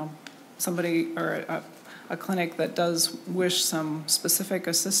somebody or a clinic that does wish some specific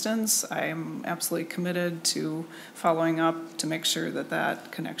assistance, I am absolutely committed to following up to make sure that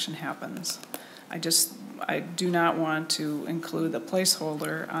that connection happens. I do not want to include the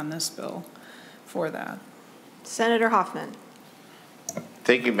placeholder on this bill for that. Senator Hoffman.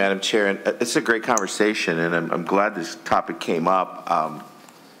 Thank you, Madam Chair. And it's a great conversation, and I'm glad this topic came up.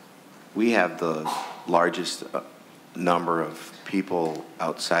 We have the largest number of people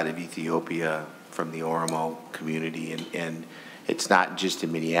outside of Ethiopia from the Oromo community, and it's not just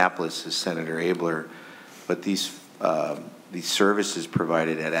in Minneapolis, as Senator Abler, but these services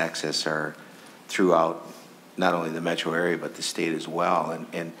provided at Access are throughout not only the metro area but the state as well,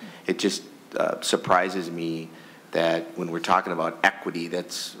 and it just surprises me that when we're talking about equity,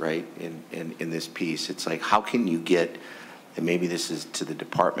 that's right in this piece, it's like, how can you get, and maybe this is to the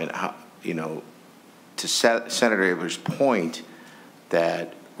department, how, you know, to Senator Abler's point,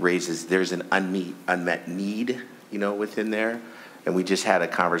 that raises, there's an unmet need, you know, within there. And we just had a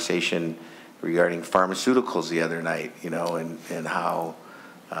conversation regarding pharmaceuticals the other night, you know, and how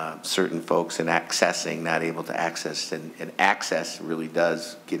certain folks in accessing, not able to access, and access really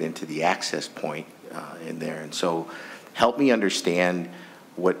does get into the access point in there. And so help me understand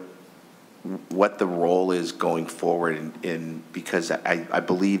what the role is going forward, because I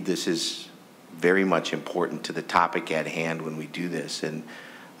believe this is very much important to the topic at hand when we do this. And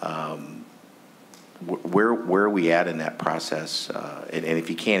where are we at in that process? And if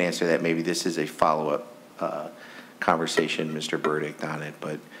you can't answer that, maybe this is a follow-up conversation, Mr. Burdick, on it.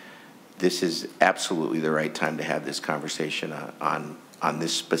 But this is absolutely the right time to have this conversation on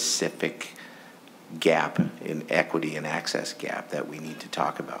this specific gap in equity and access gap that we need to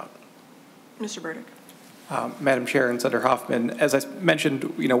talk about. Mr. Burdick. Madam Chair and Senator Hoffman, as I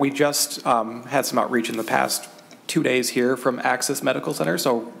mentioned, you know, we just had some outreach in the past 2 days here from Access Medical Center,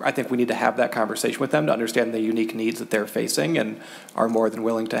 so I think we need to have that conversation with them to understand the unique needs that they're facing, and are more than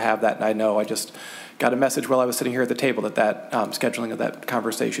willing to have that. And I know I just got a message while I was sitting here at the table that scheduling of that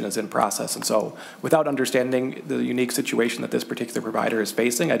conversation is in process. And so without understanding the unique situation that this particular provider is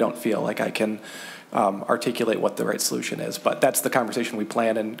facing, I don't feel like I can articulate what the right solution is. But that's the conversation we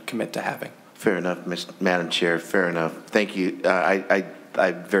plan and commit to having. Fair enough, Madam Chair. Fair enough. Thank you.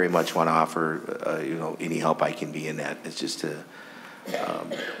 I very much want to offer, you know, any help I can be in that. It's just to,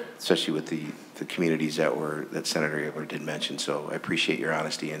 especially with the communities that Senator Abler did mention. So I appreciate your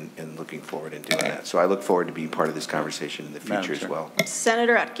honesty and looking forward in doing that. So I look forward to being part of this conversation in the future as well.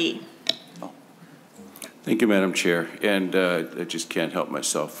 Senator Utke. Thank you, Madam Chair. And I just can't help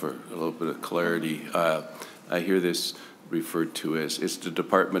myself for a little bit of clarity. I hear this referred to as it's the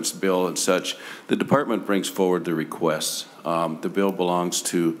department's bill and such. The department brings forward the requests. The bill belongs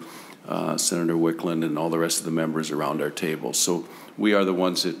to Senator Wiklund and all the rest of the members around our table. So we are the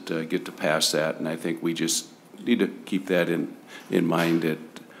ones that get to pass that, and I think we just need to keep that in mind that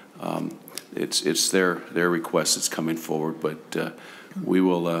it's their request that's coming forward, but we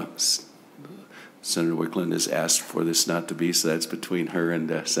will Senator Wiklund has asked for this not to be, so that's between her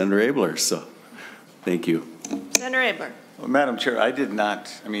and Senator Abler. So thank you. Senator Abler. Well, Madam Chair, I did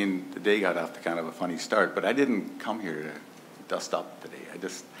not, I mean, the day got off to kind of a funny start, but I didn't come here to dust up today.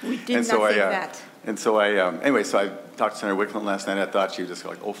 We did not think that. And so anyway, so I talked to Senator Wiklund last night. I thought she was just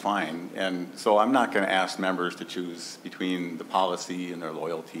like, oh, fine. And so I'm not going to ask members to choose between the policy and their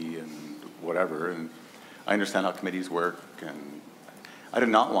loyalty and whatever. And I understand how committees work, and I do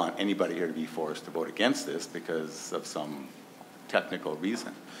not want anybody here to be forced to vote against this because of some technical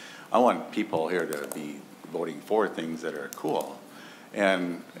reason. I want people here to be voting for things that are cool,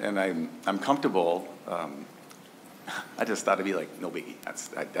 and I'm comfortable. I just thought it'd be like no biggie.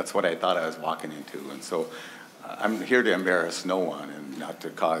 That's what I thought I was walking into, and so I'm here to embarrass no one and not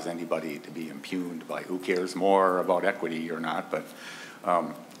to cause anybody to be impugned by who cares more about equity or not. But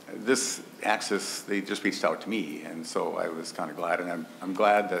this Access, they just reached out to me, and so I was kind of glad, and I'm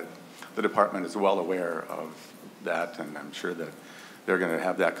glad that the department is well aware of that, and I'm sure that they're going to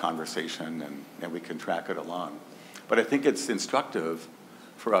have that conversation, and we can track it along. But I think it's instructive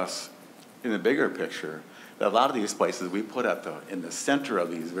for us in the bigger picture that a lot of these places we put in the center of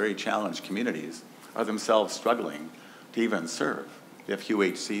these very challenged communities are themselves struggling to even serve. They have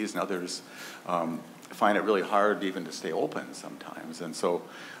QHCs and others find it really hard even to stay open sometimes. And so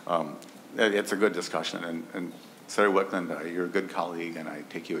it's a good discussion. And Senator Wiklund, you're a good colleague, and I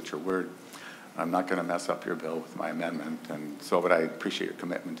take you at your word. I'm not going to mess up your bill with my amendment, and so, but I appreciate your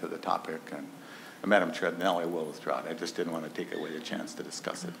commitment to the topic. And Madam Chair, now I will withdraw it. I just didn't want to take away the chance to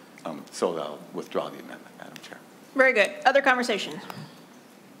discuss it. So I'll withdraw the amendment, Madam Chair. Very good. Other conversation?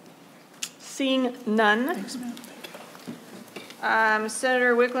 Seeing none.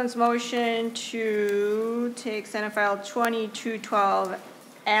 Senator Wiklund's motion to take Senate File 2212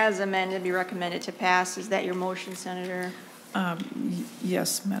 as amended be recommended to pass. Is that your motion, Senator?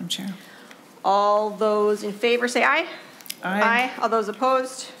 Yes, Madam Chair. All those in favor say aye. Aye. Aye. All those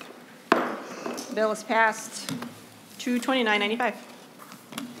opposed? Bill is passed. 229.95.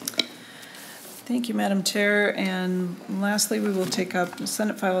 Thank you, Madam Chair. And lastly, we will take up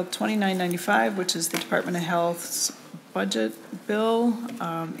Senate File 2995, which is the Department of Health's budget bill.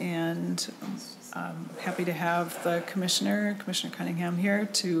 And I'm happy to have the Commissioner Cunningham, here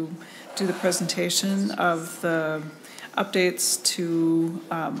to do the presentation of the updates to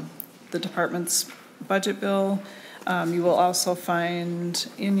the department's budget bill. You will also find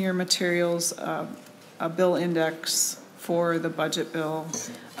in your materials a bill index for the budget bill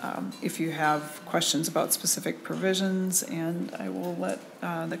if you have questions about specific provisions, and I will let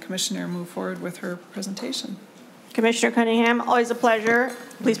the Commissioner move forward with her presentation. Commissioner Cunningham, always a pleasure.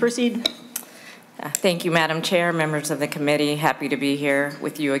 Please proceed. Thank you, Madam Chair, members of the committee. Happy to be here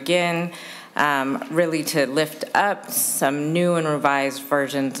with you again, really to lift up some new and revised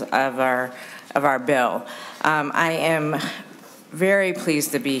versions of our bill. I am very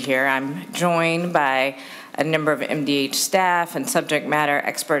pleased to be here. I'm joined by a number of MDH staff and subject matter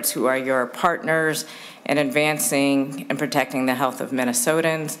experts who are your partners in advancing and protecting the health of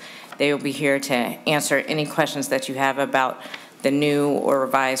Minnesotans. They will be here to answer any questions that you have about the new or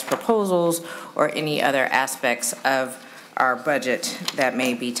revised proposals or any other aspects of our budget that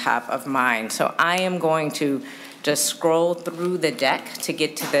may be top of mind. So I am going to just scroll through the deck to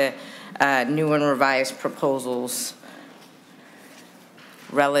get to the new and revised proposals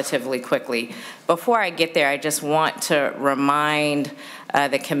relatively quickly. Before I get there, I just want to remind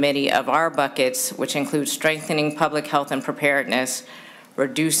the committee of our buckets, which include strengthening public health and preparedness,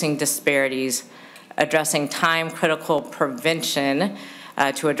 reducing disparities, addressing time-critical prevention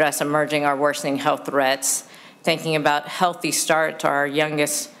to address emerging or worsening health threats, thinking about healthy start to our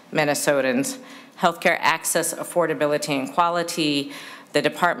youngest Minnesotans, healthcare access, affordability, and quality, the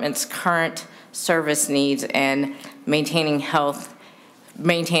department's current service needs, and maintaining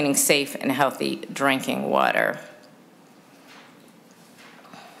safe and healthy drinking water.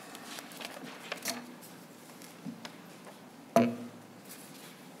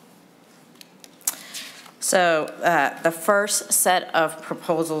 So the first set of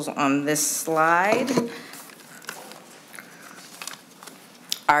proposals on this slide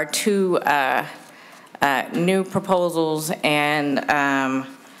are two new proposals and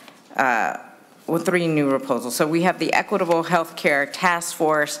three new proposals. So we have the Equitable Healthcare Task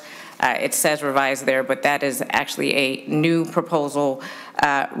Force. It says revised there, but that is actually a new proposal.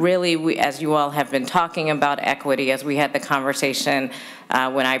 Really, as you all have been talking about equity, as we had the conversation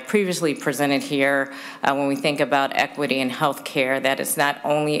when I previously presented here, when we think about equity in healthcare, that it's not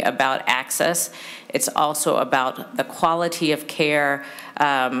only about access, it's also about the quality of care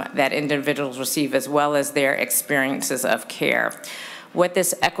that individuals receive, as well as their experiences of care. What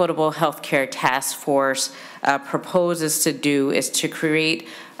this Equitable Healthcare Task Force proposes to do is to create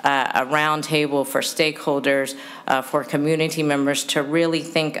a roundtable for stakeholders, for community members to really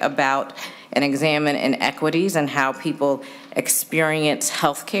think about and examine inequities and how people experience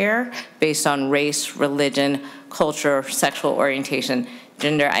health care based on race, religion, culture, sexual orientation,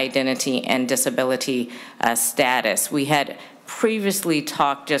 gender identity, and disability status. We had previously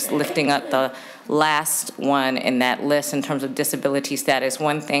talked, just lifting up the last one in that list in terms of disability status.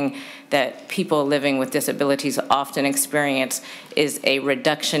 One thing that people living with disabilities often experience is a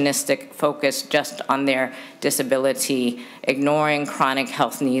reductionistic focus just on their disability, ignoring chronic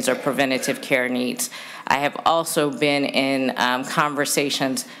health needs or preventative care needs. I have also been in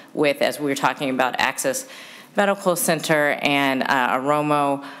conversations with, as we were talking about Access Medical Center and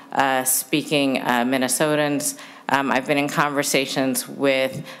Aromo speaking Minnesotans. I've been in conversations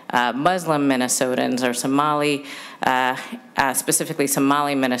with Muslim Minnesotans or Somali, specifically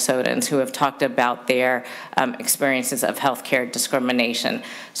Somali Minnesotans, who have talked about their experiences of healthcare discrimination.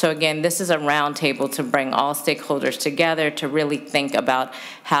 So again, this is a roundtable to bring all stakeholders together to really think about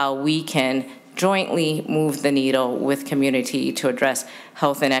how we can jointly move the needle with community to address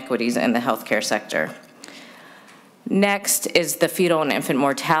health inequities in the healthcare sector. Next is the fetal and infant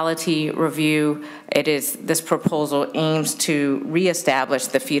mortality review. This proposal aims to reestablish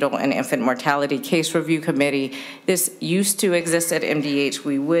the Fetal and Infant Mortality Case Review Committee. This used to exist at MDH.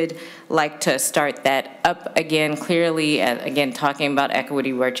 We would like to start that up again. Clearly, again, talking about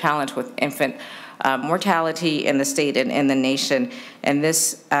equity, we're challenged with infant mortality in the state and in the nation. And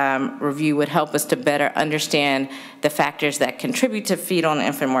this review would help us to better understand the factors that contribute to fetal and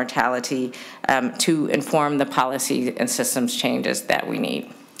infant mortality to inform the policy and systems changes that we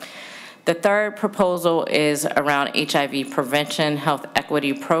need. The third proposal is around HIV prevention, health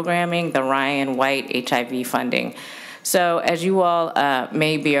equity programming, the Ryan White HIV funding. So as you all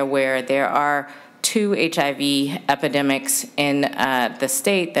may be aware, there are 2 HIV epidemics in the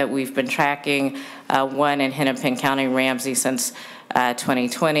state that we've been tracking, one in Hennepin County, Ramsey, since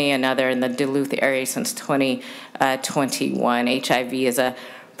 2020, another in the Duluth area since 2021. HIV is a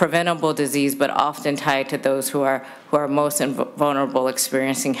preventable disease, but often tied to those who are most vulnerable,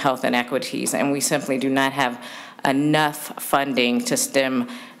 experiencing health inequities, and we simply do not have enough funding to stem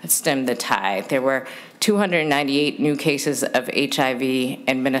the tide. There were 298 new cases of HIV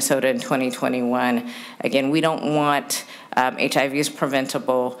in Minnesota in 2021. Again, we don't want, HIV is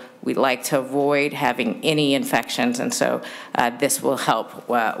preventable. We'd like to avoid having any infections, and so this will help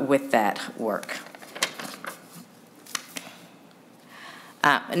with that work.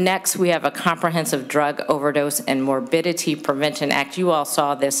 Next, we have a Comprehensive Drug Overdose and Morbidity Prevention Act. You all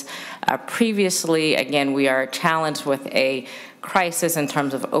saw this previously. Again, we are challenged with a crisis in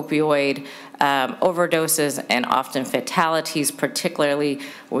terms of opioid overdoses and often fatalities, particularly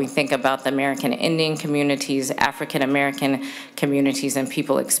when we think about the American Indian communities, African American communities, and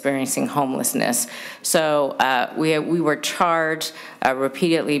people experiencing homelessness. So we were charged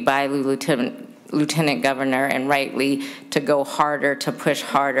repeatedly by Lieutenant Governor, and rightly, to go harder, to push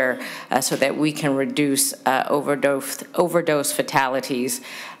harder, so that we can reduce overdose fatalities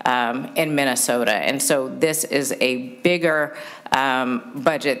in Minnesota. And so this is a bigger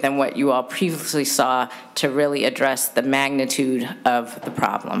budget than what you all previously saw to really address the magnitude of the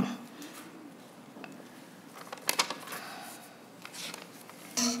problem.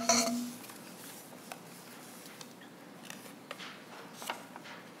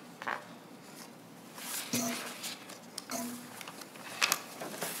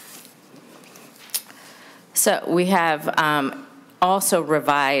 So we have also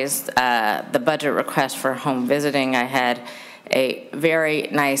revised the budget request for home visiting. I had a very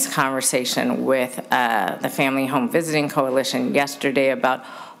nice conversation with the Family Home Visiting Coalition yesterday about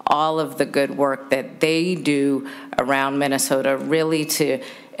all of the good work that they do around Minnesota, really to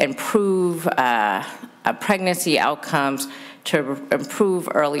improve pregnancy outcomes, to improve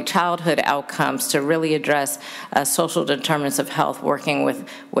early childhood outcomes, to really address social determinants of health, working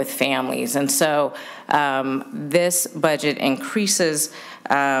with families. And so this budget increases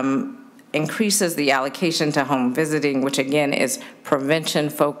the allocation to home visiting, which again is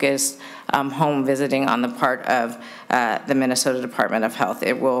prevention-focused home visiting on the part of the Minnesota Department of Health.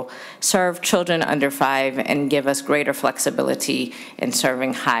 It will serve children under 5 and give us greater flexibility in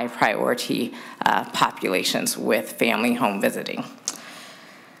serving high-priority populations with family home visiting.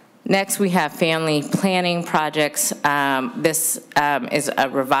 Next, we have family planning projects. This is a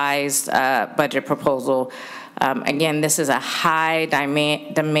revised budget proposal. Again, this is a high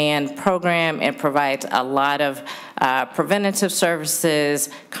demand program. It provides a lot of preventative services,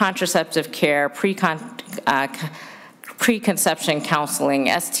 contraceptive care, preconception counseling,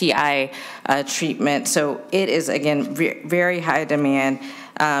 STI treatment. So it is, again, very high demand.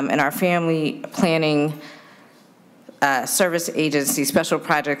 And our family planning service agencies, special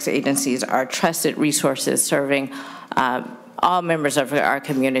projects agencies, are trusted resources serving all members of our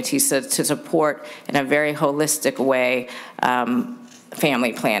community, so to support in a very holistic way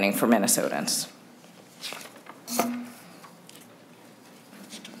family planning for Minnesotans.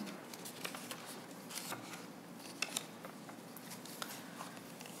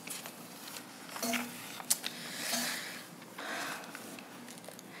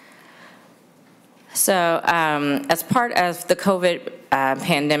 So as part of the COVID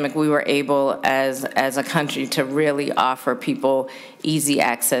pandemic, we were able as a country to really offer people easy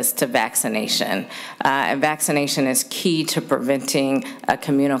access to vaccination. And vaccination is key to preventing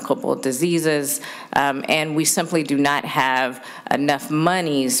communicable diseases, and we simply do not have enough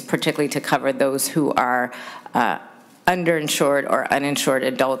monies, particularly to cover those who are underinsured or uninsured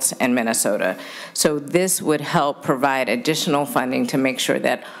adults in Minnesota. So this would help provide additional funding to make sure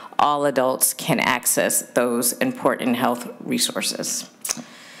that all adults can access those important health resources.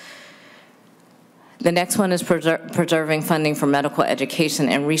 The next one is preserving funding for medical education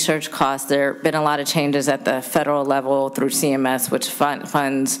and research costs. There have been a lot of changes at the federal level through CMS, which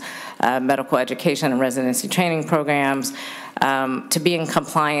funds medical education and residency training programs. To be in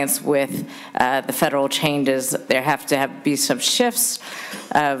compliance with the federal changes, there have to be some shifts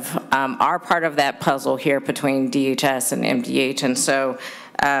of our part of that puzzle here between DHS and MDH. And so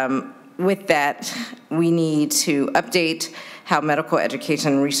with that, we need to update how medical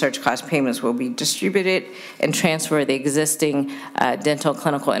education and research cost payments will be distributed and transfer the existing dental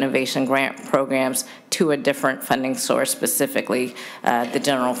clinical innovation grant programs to a different funding source, specifically the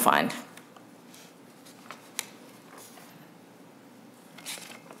general fund.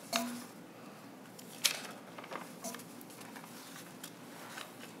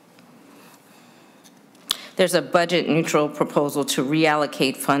 There's a budget neutral proposal to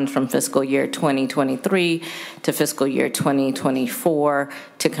reallocate funds from fiscal year 2023 to fiscal year 2024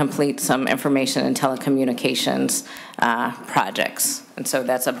 to complete some information and telecommunications projects. And so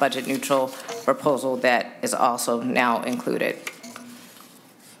that's a budget neutral proposal that is also now included.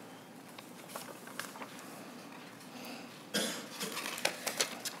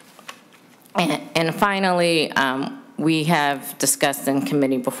 And finally, we have discussed in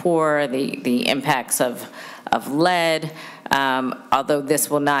committee before the impacts of lead. Although this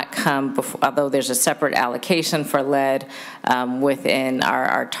will not come before, although there's a separate allocation for lead within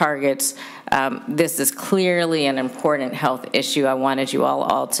our targets, this is clearly an important health issue I wanted you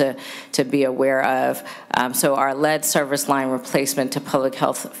all to be aware of. So our lead service line replacement to public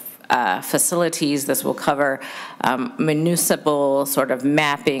health facilities. This will cover municipal sort of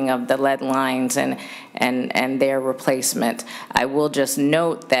mapping of the lead lines and their replacement. I will just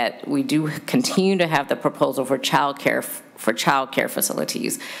note that we do continue to have the proposal for childcare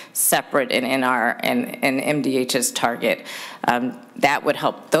facilities separate in MDH's target. That would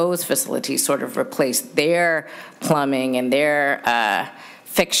help those facilities sort of replace their plumbing and their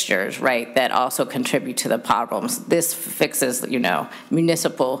fixtures, right, that also contribute to the problems. This fixes, you know,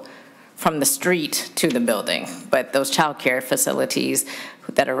 municipal from the street to the building, but those child care facilities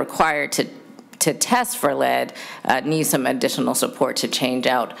that are required to test for lead need some additional support to change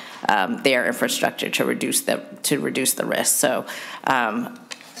out their infrastructure to reduce the risk. So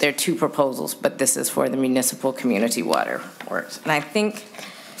there are two proposals, but this is for the municipal community water works. And I think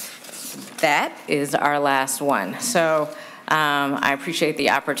that is our last one. So I appreciate the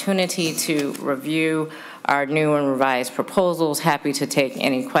opportunity to review our new and revised proposals. Happy to take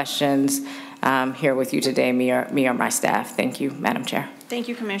any questions here with you today, me or my staff. Thank you, Madam Chair. Thank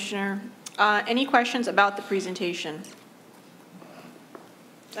you, Commissioner. Any questions about the presentation?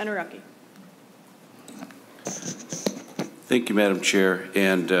 Senator Rucky. Thank you, Madam Chair.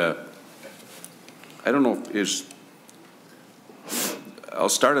 And I don't know if I'll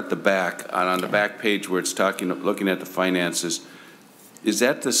start at the back, on the back page where it's looking at the finances. Is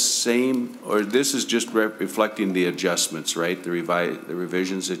that the same, or this is just reflecting the adjustments, right? The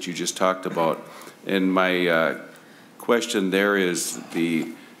revisions that you just talked about. And my question there is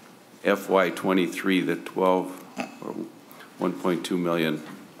the FY23, the 12 or 1.2 million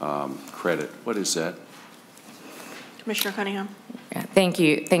credit. What is that? Commissioner Cunningham. Yeah, thank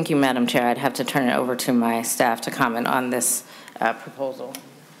you, Madam Chair. I'd have to turn it over to my staff to comment on this proposal.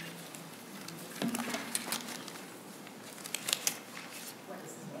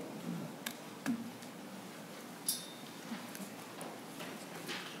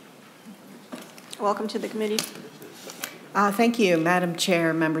 Welcome to the committee. Thank you, Madam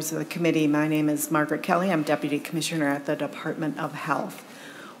Chair, members of the committee. My name is Margaret Kelly. I'm Deputy Commissioner at the Department of Health.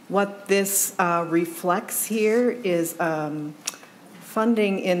 What this reflects here is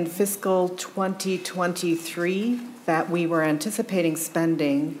funding in fiscal 2023 that we were anticipating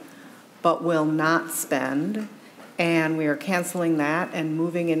spending but will not spend, and we are canceling that and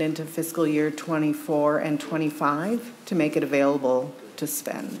moving it into fiscal year 24 and 25 to make it available to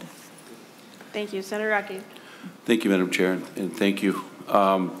spend. Thank you. Senator Rocky. Thank you, Madam Chair, and thank you.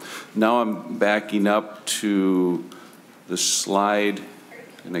 Now I'm backing up to the slide,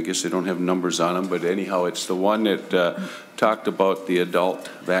 and I guess they don't have numbers on them, but anyhow, it's the one that talked about the adult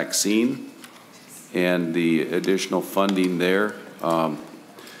vaccine and the additional funding there. And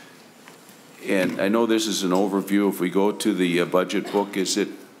I know this is an overview. If we go to the budget book, is it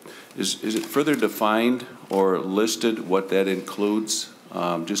further defined or listed what that includes?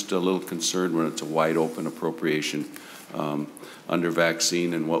 Just a little concerned when it's a wide open appropriation under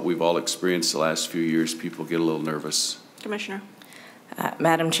vaccine, and what we've all experienced the last few years, people get a little nervous. Commissioner.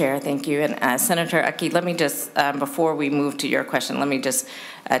 Madam Chair, thank you. And Senator Aki, let me just, before we move to your question, let me just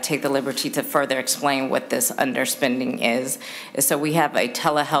take the liberty to further explain what this underspending is. So we have a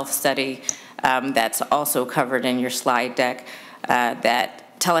telehealth study that's also covered in your slide deck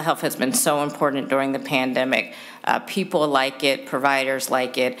that telehealth has been so important during the pandemic. People like it, providers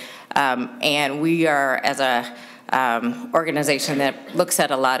like it, and we are, as a organization that looks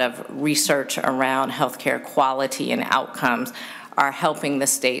at a lot of research around healthcare quality and outcomes, are helping the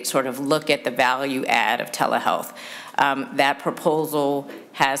state sort of look at the value add of telehealth. That proposal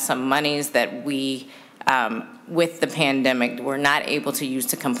has some monies that we, with the pandemic, were not able to use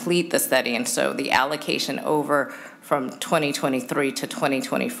to complete the study, and so the allocation over from 2023 to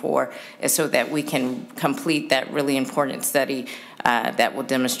 2024 is so that we can complete that really important study that will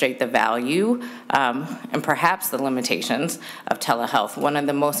demonstrate the value and perhaps the limitations of telehealth. One of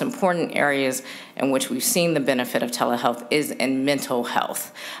the most important areas in which we've seen the benefit of telehealth is in mental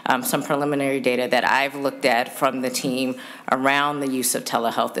health. Some preliminary data that I've looked at from the team around the use of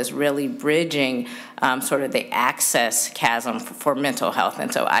telehealth is really bridging sort of the access chasm for mental health,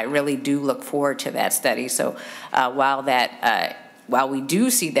 and so I really do look forward to that study. So while we do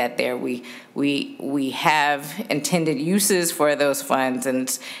see that there, we have intended uses for those funds,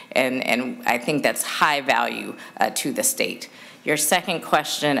 and I think that's high value to the state. Your second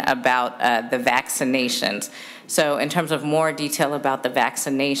question about the vaccinations. So in terms of more detail about the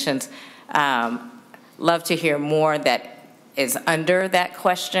vaccinations, love to hear more that is under that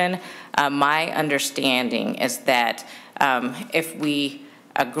question. My understanding is that if we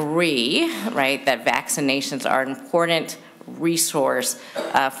agree, right, that vaccinations are an important resource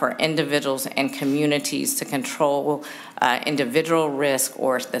for individuals and communities to control individual risk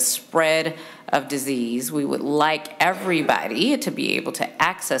or the spread of disease, we would like everybody to be able to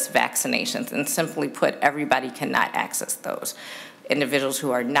access vaccinations, and simply put, everybody cannot access those. Individuals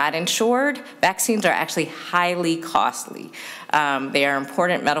who are not insured, vaccines are actually highly costly. They are an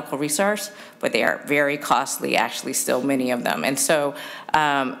important medical resource, but they are very costly, actually, still many of them. And so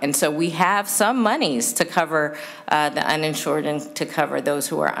we have some monies to cover the uninsured and to cover those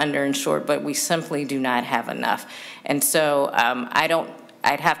who are underinsured, but we simply do not have enough. And so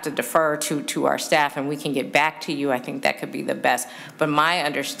I'd have to defer to our staff, and we can get back to you. I think that could be the best. But my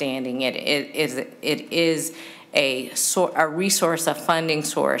understanding it is a resource, a funding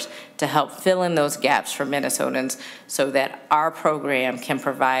source to help fill in those gaps for Minnesotans so that our program can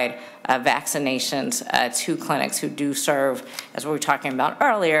provide vaccinations to clinics who do serve, as we were talking about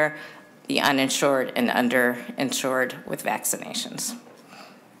earlier, the uninsured and underinsured with vaccinations.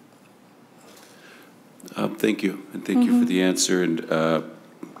 Thank you, and thank you for the answer. And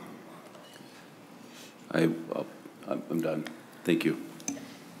I'm done. Thank you.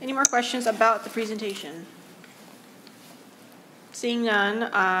 Any more questions about the presentation? Seeing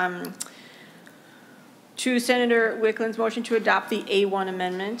none, to Senator Wiklund's motion to adopt the A1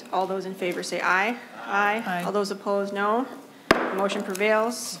 amendment, all those in favor say aye. Aye. Aye. All those opposed, no. The motion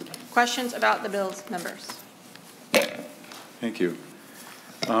prevails. Questions about the bills, members? Thank you.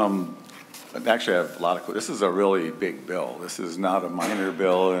 Actually, I have a lot of, this is a really big bill. This is not a minor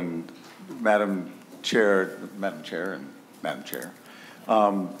bill, and Madam Chair,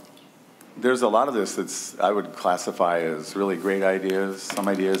 there's a lot of this that's I would classify as really great ideas, some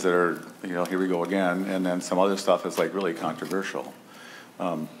ideas that are, you know, here we go again, and then some other stuff is like really controversial.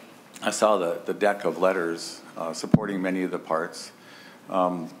 I saw the deck of letters supporting many of the parts.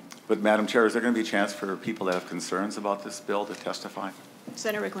 But Madam Chair, is there going to be a chance for people that have concerns about this bill to testify?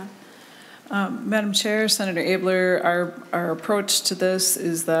 Senator Wiklund. Madam Chair, Senator Abler, our approach to this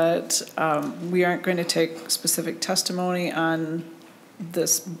is that we aren't going to take specific testimony on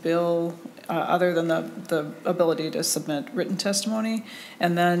this bill other than the ability to submit written testimony.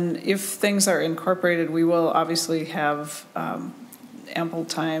 And then if things are incorporated, we will obviously have ample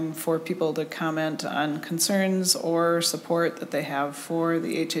time for people to comment on concerns or support that they have for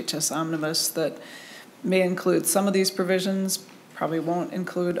the HHS omnibus that may include some of these provisions, probably won't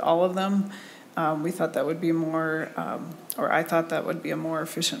include all of them. We thought that would be more, or I thought that would be a more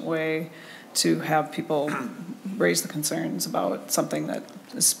efficient way to have people raise the concerns about something that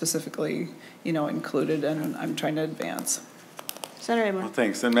is specifically, you know, included, and I'm trying to advance. Senator Abler. Well,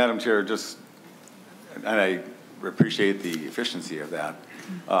 thanks. And Madam Chair, and I appreciate the efficiency of that.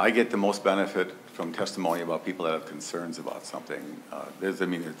 I get the most benefit from testimony about people that have concerns about something. I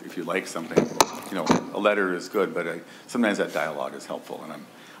mean, if you like something, you know, a letter is good, but sometimes that dialogue is helpful, and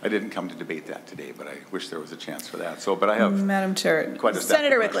I didn't come to debate that today, but I wish there was a chance for that. So, but I have, Madam Chair, quite a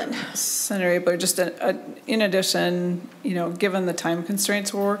Senator Wiklund. Senator Abler, just in addition, you know, given the time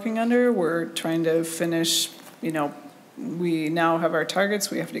constraints we're working under, we're trying to finish, you know, we now have our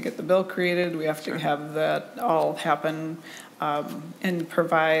targets, we have to get the bill created, we have to have that all happen and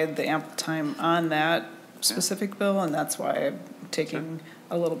provide the ample time on that specific bill, and that's why I'm taking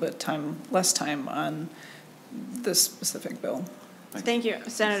a little bit less time on this specific bill. Thank you,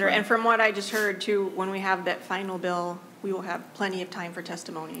 Senator. And from what I just heard, too, when we have that final bill, we will have plenty of time for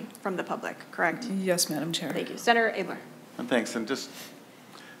testimony from the public, correct? Yes, Madam Chair. Thank you. Senator Abler. and thanks. And just,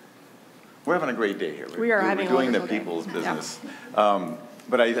 We're having a great day here. We are having a doing the wonderful day. people's Yeah. business.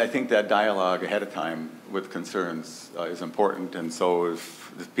 But I think that dialogue ahead of time with concerns is important. And so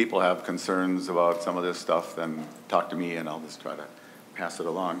if people have concerns about some of this stuff, then talk to me and I'll just try to pass it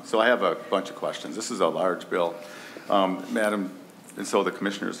along. So I have a bunch of questions. This is a large bill. Madam, and so the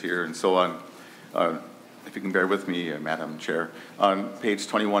commissioner's here and so on. If you can bear with me, Madam Chair, on page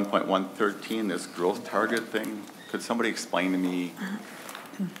 21.113, this growth target thing, could somebody explain to me?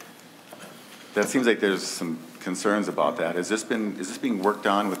 That seems like there's some concerns about that. Is this being worked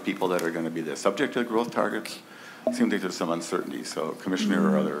on with people that are going to be the subject of the growth targets? It seems like there's some uncertainty. So,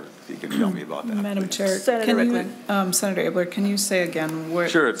 Commissioner or other, if you can tell me about that. Madam please. Chair, Senator Senator Abler, can you say again where?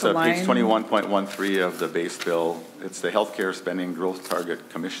 Sure, it's the line? page 21.13 of the base bill. It's the Healthcare Spending Growth Target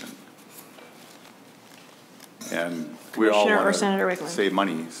Commission. And we all want to save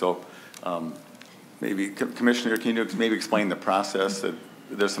money. So maybe, Commissioner, can you maybe explain the process? That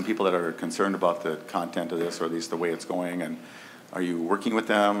there's some people that are concerned about the content of this, or at least the way it's going. And are you working with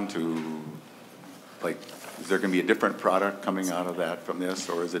them to, like, is there going to be a different product coming out of that from this,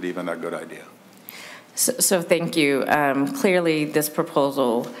 or is it even a good idea? So thank you. Clearly, this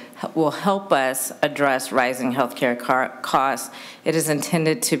proposal will help us address rising healthcare costs. It is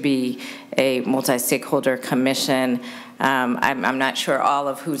intended to be a multi-stakeholder commission. I'm not sure all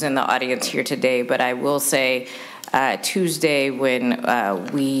of who's in the audience here today, but I will say Tuesday when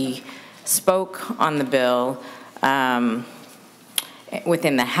we spoke on the bill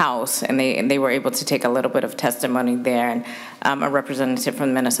within the House, and they were able to take a little bit of testimony there, and a representative from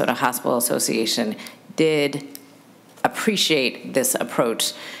the Minnesota Hospital Association did appreciate this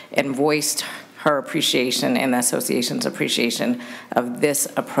approach and voiced her appreciation and the association's appreciation of this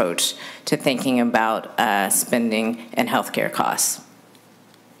approach to thinking about spending and healthcare costs.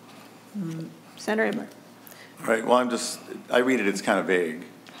 Senator Abler. Right, well, I read it, it's kind of vague.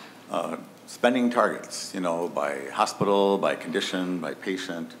 Spending targets, by hospital, by condition, by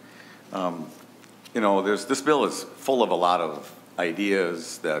patient. This bill is full of a lot of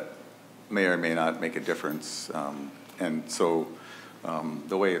ideas that may or may not make a difference. And so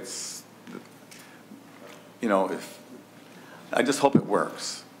the way it's, I just hope it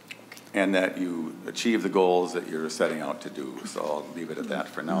works and that you achieve the goals that you're setting out to do. So I'll leave it at that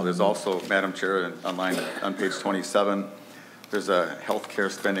for now. There's also, Madam Chair, online on page 27, there's a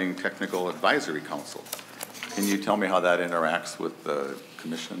Healthcare Spending Technical Advisory Council. Can you tell me how that interacts with the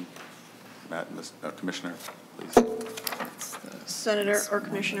commission? Matt, Commissioner, please. Senator or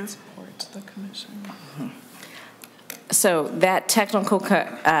Commissioner? So that technical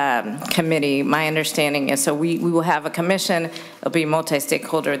committee, my understanding is, so we will have a commission, it'll be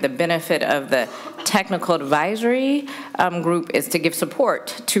multi-stakeholder. The benefit of the technical advisory group is to give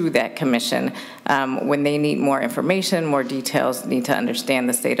support to that commission when they need more information, more details, need to understand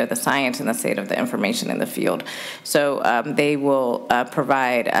the state of the science and the state of the information in the field. So they will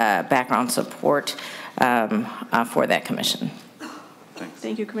provide background support for that commission. Thanks.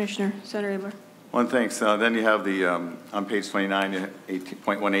 Thank you, Commissioner. Senator Abler. One, thanks. Then you have the, on page 29,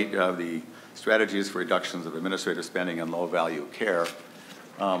 18.18, you have the strategies for reductions of administrative spending and low-value care.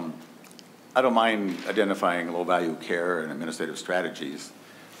 I don't mind identifying low-value care and administrative strategies,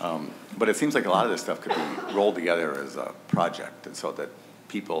 but it seems like a lot of this stuff could be rolled together as a project, and so that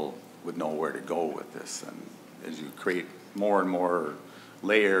people would know where to go with this. And as you create more and more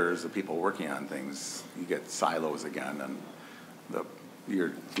layers of people working on things, you get silos again, and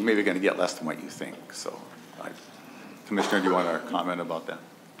you're maybe going to get less than what you think. So, Commissioner, do you want to comment about that?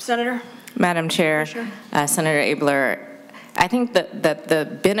 Senator? Madam Chair, Senator Abler, I think that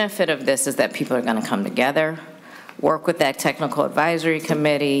the benefit of this is that people are going to come together, work with that technical advisory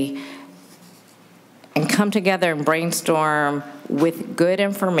committee, and come together and brainstorm with good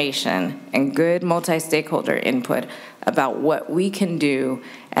information and good multi-stakeholder input about what we can do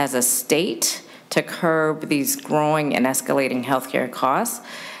as a state to curb these growing and escalating healthcare costs.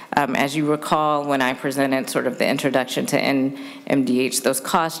 As you recall, when I presented sort of the introduction to MDH, those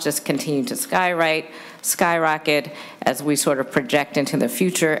costs just continue to skyrocket. As we sort of project into the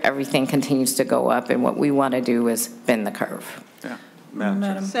future, everything continues to go up, and what we want to do is bend the curve. Yeah,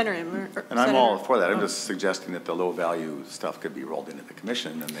 Madam Senator. And I'm all for that. I'm just suggesting that the low-value stuff could be rolled into the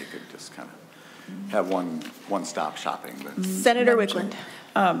commission, and they could just kind of have one-stop shopping. But. Senator Wiklund.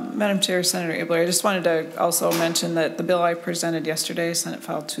 Madam Chair, Senator Abler, I just wanted to also mention that the bill I presented yesterday, Senate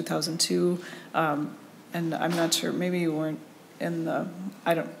File 2002, and I'm not sure, maybe you weren't in the,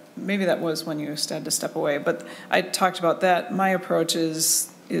 maybe that was when you had to step away, but I talked about that. My approach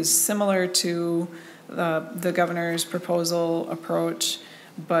is similar to the governor's proposal approach,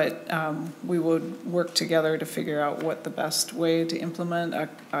 but we would work together to figure out what the best way to implement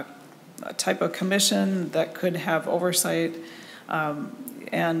a a type of commission that could have oversight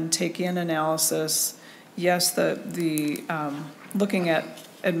and take in analysis. Yes, the looking at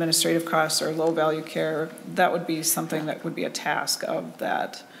administrative costs or low value care, that would be something that would be a task of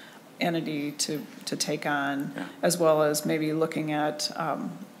that entity to take on, as well as maybe looking at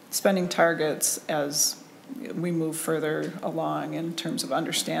spending targets as we move further along in terms of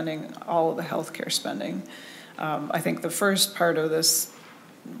understanding all of the healthcare spending. I think the first part of this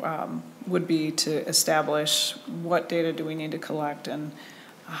would be to establish what data do we need to collect and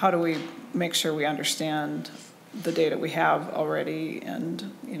how do we make sure we understand the data we have already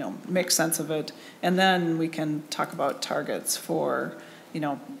and, you know, make sense of it. And then we can talk about targets for, you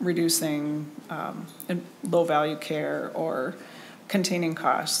know, reducing low value care or containing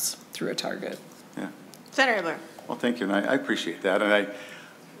costs through a target. Yeah. Senator Abler. Well, thank you, and I appreciate that. And I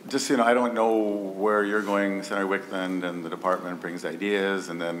just, you know, I don't know where you're going, Senator Wiklund, and the department brings ideas,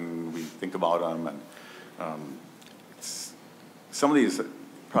 and then we think about them. And some of these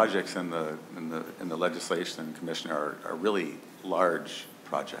projects in the legislation and commission are really large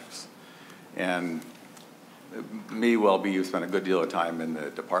projects, and it may well be you spend a good deal of time in the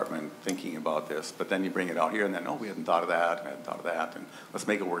department thinking about this, but then you bring it out here and then, oh, we hadn't thought of that, and I hadn't thought of that, and let's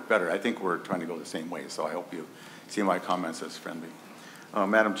make it work better. I think we're trying to go the same way, so I hope you see my comments as friendly.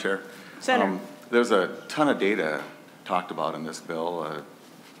 Madam Chair, Senator. There's a ton of data talked about in this bill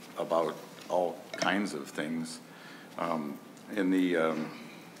about all kinds of things. And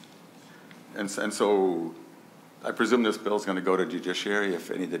so I presume this bill is going to go to judiciary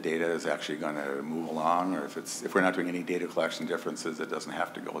if any of the data is actually going to move along, or if we're not doing any data collection differences, it doesn't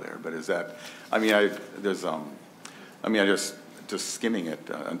have to go there. But is that? I mean, I just skimming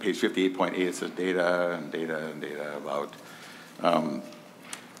it on page 58.8, it says data and data and data about.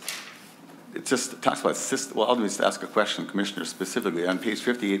 It just talks about system. Well, I'll just ask a question, Commissioner, specifically on page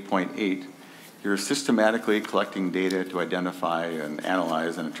 58.8. You're systematically collecting data to identify and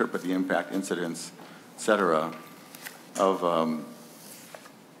analyze and interpret the impact, incidents, et cetera, of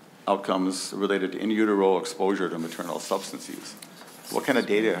outcomes related to in utero exposure to maternal substance use. What kind of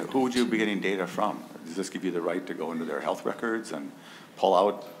data, who would you be getting data from? Does this give you the right to go into their health records and pull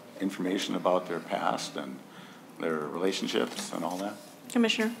out information about their past and their relationships and all that?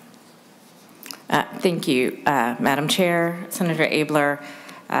 Commissioner. Thank you, Madam Chair, Senator Abler.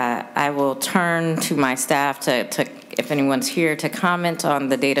 I will turn to my staff to, if anyone's here, to comment on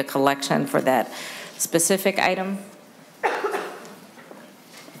the data collection for that specific item.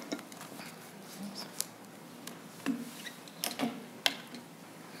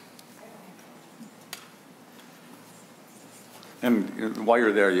 And while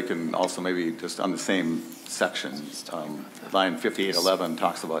you're there, you can also maybe just on the same section, line 5811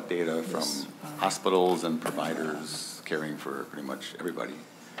 talks about data from hospitals and providers caring for pretty much everybody.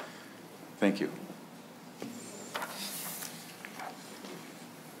 Thank you.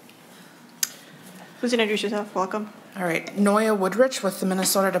 Please introduce yourself. Welcome. All right. Noya Woodrich with the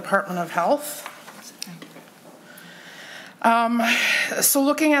Minnesota Department of Health. So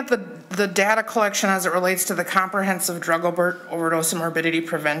looking at the data collection as it relates to the Comprehensive Drug Overdose and Morbidity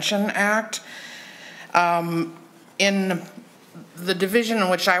Prevention Act, in the division in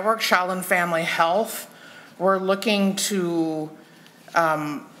which I work, Child and Family Health, we're looking to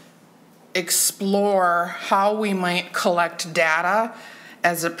explore how we might collect data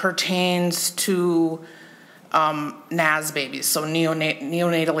as it pertains to NAS babies, so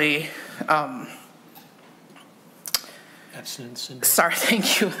neonatally abstinence syndrome. Sorry,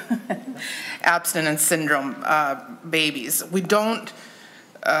 thank you. Abstinence syndrome babies. We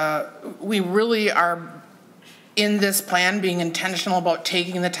really are in this plan being intentional about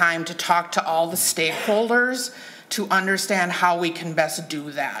taking the time to talk to all the stakeholders to understand how we can best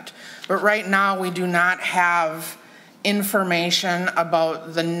do that. But right now we do not have information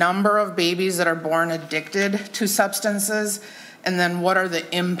about the number of babies that are born addicted to substances, and then what are the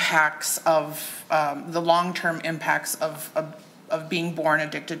impacts of the long-term impacts of being born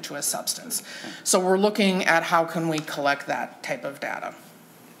addicted to a substance. So we're looking at how can we collect that type of data.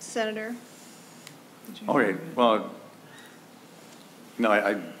 Senator. All right. Well, no,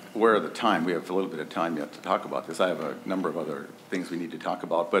 I'm aware of the time. We have a little bit of time yet to talk about this. I have a number of other things we need to talk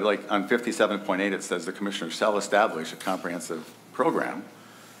about. But like on 57.8, it says the commissioner shall establish a comprehensive program.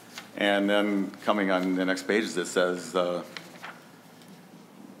 And then coming on the next page, it says, are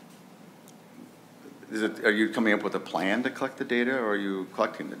you coming up with a plan to collect the data, or are you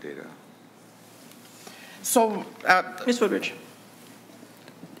collecting the data? So, Ms. Woodridge.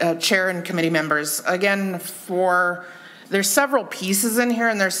 Chair and committee members, again, there's several pieces in here,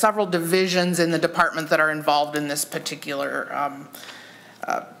 and there's several divisions in the department that are involved in this particular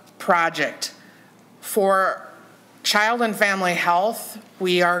project. For child and family health,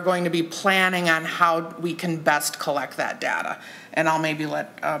 we are going to be planning on how we can best collect that data. And I'll maybe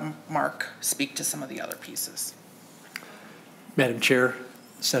let Mark speak to some of the other pieces. Madam Chair,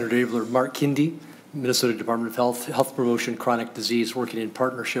 Senator Abler, Mark Kindy, Minnesota Department of Health, Health Promotion, Chronic Disease, working in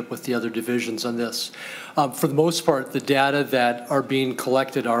partnership with the other divisions on this. For the most part, the data that are being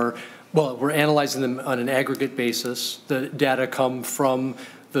collected are, well, we're analyzing them on an aggregate basis. The data come from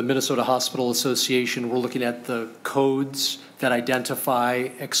the Minnesota Hospital Association. We're looking at the codes that identify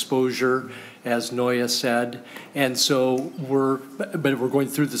exposure, as Noya said. And so we're going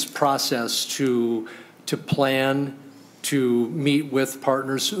through this process to plan, to meet with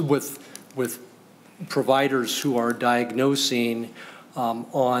partners, with providers who are diagnosing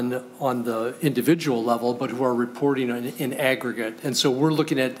on the individual level, but who are reporting in aggregate. And so we're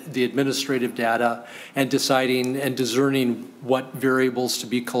looking at the administrative data and deciding and discerning what variables to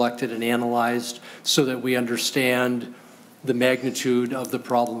be collected and analyzed so that we understand the magnitude of the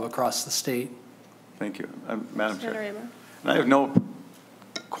problem across the state. Thank you. Madam Chair. And I have no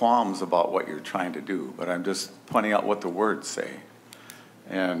qualms about what you're trying to do, but I'm just pointing out what the words say.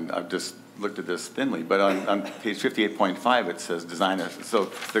 And I've just looked at this thinly, but on page 58.5 it says design a,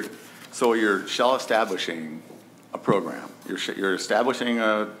 so you're shall establishing a program. You're establishing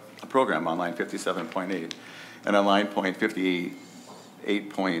a program on line 57.8, and on line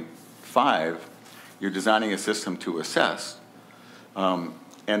 58.5 you're designing a system to assess. And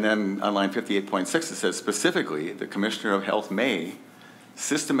then on line 58.6 it says specifically the Commissioner of Health may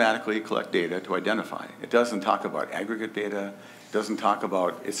systematically collect data to identify. It doesn't talk about aggregate data. It doesn't talk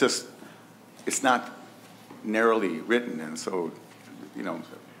about, it's not narrowly written. And so, you know,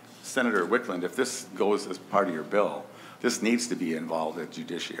 Senator Wiklund, if this goes as part of your bill, this needs to be involved at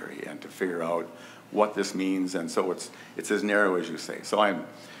judiciary and to figure out what this means. And so it's as narrow as you say. So I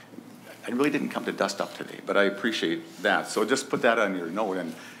really didn't come to dust up today, but I appreciate that. So just put that on your note.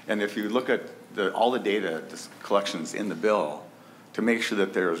 And if you look at all the data collections in the bill, to make sure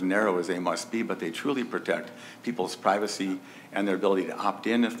that they're as narrow as they must be, but they truly protect people's privacy and their ability to opt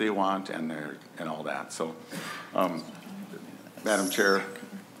in if they want, and all that. So, Madam Chair,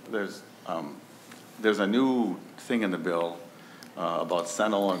 there's a new thing in the bill about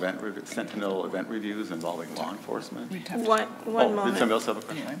Sentinel event reviews involving law enforcement. One moment. Did somebody else have a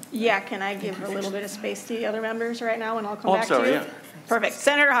question? Yeah, can I give a little bit of space to the other members right now, and I'll come back sorry, to you? Yeah. Perfect.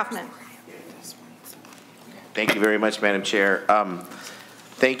 Senator Huffman. Thank you very much, Madam Chair.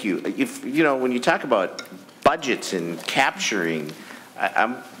 Thank you. When you talk about budgets and capturing,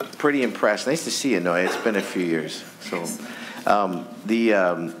 I'm pretty impressed. Nice to see you, Noya. It's been a few years. So,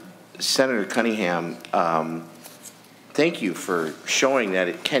 Senator Cunningham, thank you for showing that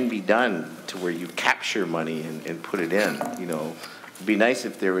it can be done to where you capture money and put it in. You know, it'd be nice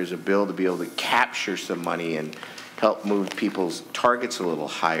if there was a bill to be able to capture some money and help move people's targets a little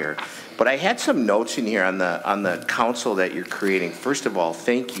higher. But I had some notes in here on the council that you're creating. First of all,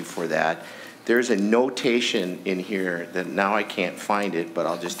 thank you for that. There's a notation in here that now I can't find it, but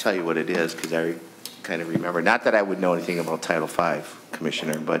I'll just tell you what it is because I kind of remember. Not that I would know anything about Title V,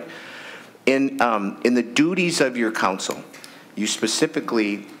 Commissioner, but in the duties of your council, you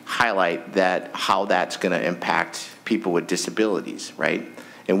specifically highlight how that's going to impact people with disabilities, right?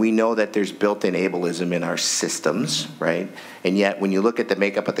 And we know that there's built-in ableism in our systems, right? And yet, when you look at the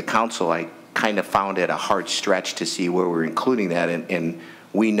makeup of the council, I kind of found it a hard stretch to see where we're including that. And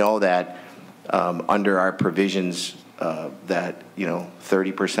we know that under our provisions that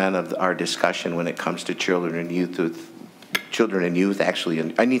 30% of our discussion when it comes to children and youth,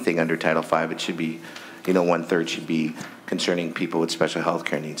 actually anything under Title V, it should be, 1/3 should be concerning people with special health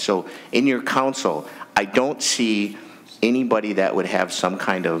care needs. So in your council, I don't see anybody that would have some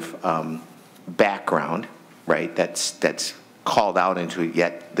kind of background, right, that's called out into it,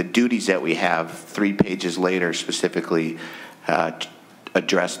 yet the duties that we have 3 pages later specifically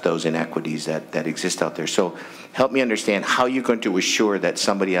address those inequities that exist out there. So help me understand how you're going to assure that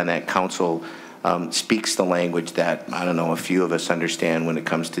somebody on that council speaks the language that, I don't know, a few of us understand when it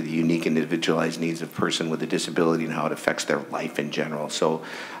comes to the unique and individualized needs of a person with a disability and how it affects their life in general. So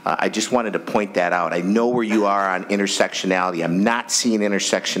I just wanted to point that out. I know where you are on intersectionality. I'm not seeing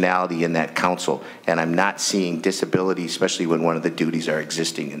intersectionality in that council, and I'm not seeing disability, especially when one of the duties are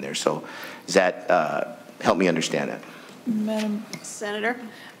existing in there. So does that help me understand that? Madam Senator?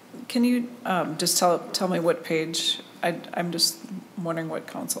 Can you just tell me what page? I'm just wondering what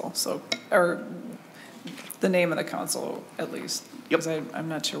council, or the name of the council at least. Yep. Because I'm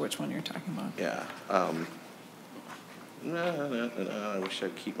not sure which one you're talking about. Yeah. I wish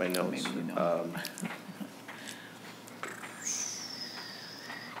I'd keep my notes. Maybe you know.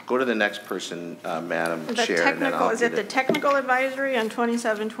 Go to the next person, Madam Chair. And then is it the technical advisory on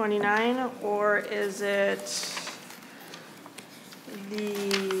 2729, or is it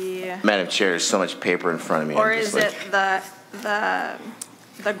the? Madam Chair, there's so much paper in front of me. Or is it the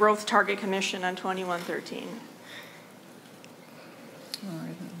Growth Target Commission on 2113?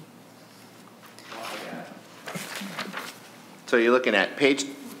 So you're looking at page,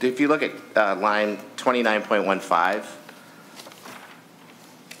 if you look at line 29.15,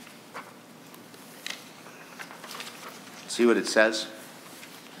 see what it says?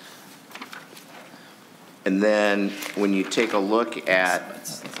 And then when you take a look at...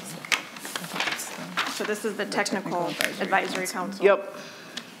 So this is the Technical Advisory Council. Yep.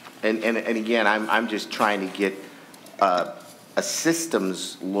 And again, I'm just trying to get a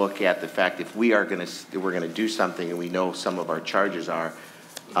systems look at the fact if we're going to do something and we know some of our charges are,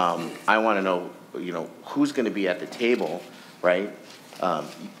 I want to know, who's going to be at the table, right?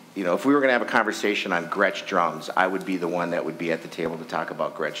 If we were going to have a conversation on Gretsch drums, I would be the one that would be at the table to talk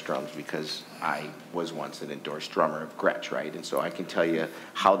about Gretsch drums because I was once an endorsed drummer of Gretsch, right? And so I can tell you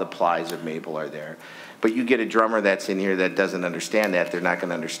how the plies of maple are there. But you get a drummer that's in here that doesn't understand that, they're not going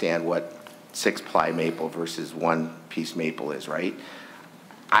to understand what 6-ply maple versus 1-piece maple is, right?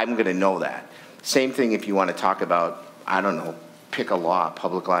 I'm going to know that. Same thing if you want to talk about, I don't know, pick a law,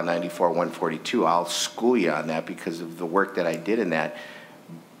 Public Law 94-142. I'll school you on that because of the work that I did in that.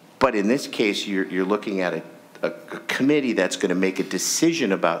 But in this case, you're looking at a committee that's going to make a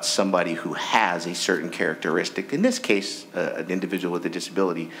decision about somebody who has a certain characteristic, in this case, an individual with a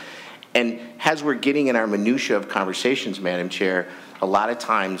disability. And as we're getting in our minutia of conversations, Madam Chair, a lot of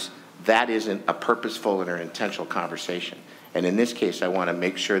times that isn't a purposeful or intentional conversation. And in this case, I want to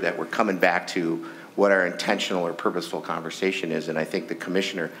make sure that we're coming back to what our intentional or purposeful conversation is. And I think the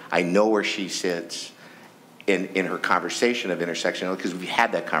commissioner, I know where she sits in her conversation of intersectionality because we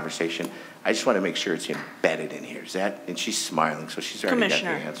had that conversation. I just want to make sure it's embedded in here. Is that? And she's smiling, so she's already got the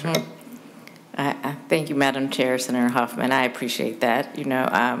answer. Thank you, Madam Chair, Senator Hoffman. I appreciate that.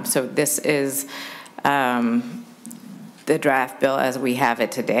 So this is the draft bill as we have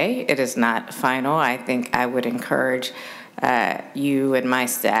it today. It is not final. I think I would encourage you and my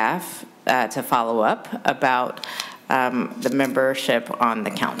staff to follow up about the membership on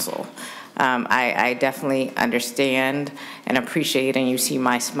the council. I definitely understand and appreciate, and you see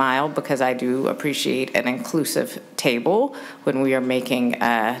my smile because I do appreciate an inclusive table when we are making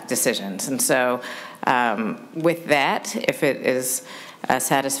decisions. And so with that, if it is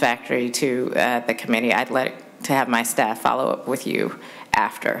satisfactory to the committee, I'd like to have my staff follow up with you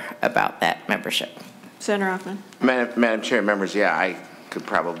after about that membership. Senator Hoffman. Madam Chair, members, yeah, I could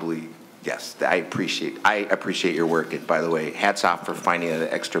probably, yes, I appreciate your work. And by the way, hats off for finding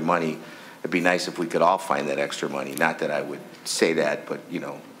that extra money. It'd be nice if we could all find that extra money. Not that I would say that, but it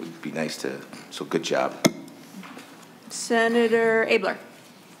would be nice to, so good job. Senator Abler,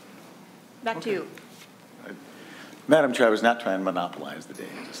 back to you. Madam Chair, I was not trying to monopolize the day.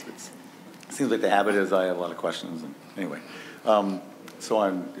 It seems like the habit is I have a lot of questions. And anyway, so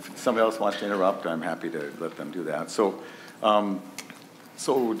if somebody else wants to interrupt, I'm happy to let them do that.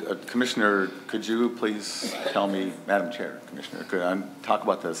 Commissioner, could you please tell me, Madam Chair, Commissioner, could I talk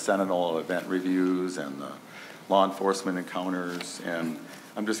about the Sentinel event reviews and the law enforcement encounters? And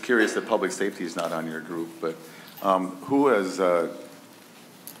I'm just curious that public safety is not on your group, but who has, I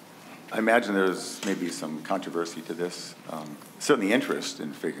imagine there's maybe some controversy to this, certainly interest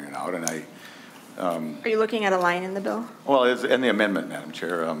in figuring it out. And are you looking at a line in the bill? Well, it's in the amendment, Madam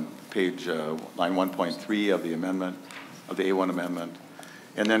Chair, page line 1.3 of the amendment, of the A1 amendment.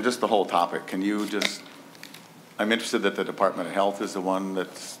 And then just the whole topic. Can you just, I'm interested that the Department of Health is the one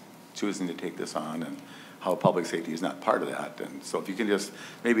that's choosing to take this on and how public safety is not part of that. And so if you can just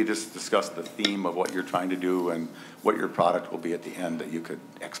maybe just discuss the theme of what you're trying to do and what your product will be at the end that you could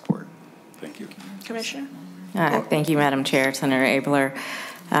export. Thank you. Commissioner. Thank you, Madam Chair, Senator Abler.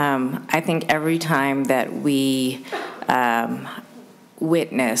 I think every time that we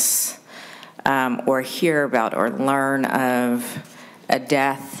witness or hear about or learn of a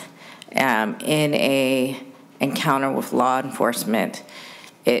death in a encounter with law enforcement,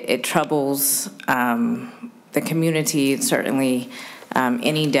 it troubles the community. Certainly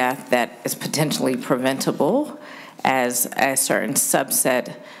any death that is potentially preventable, as a certain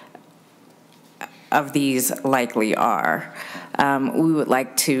subset of these likely are. We would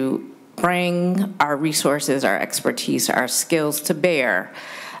like to bring our resources, our expertise, our skills to bear,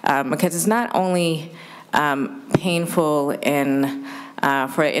 because it's not only painful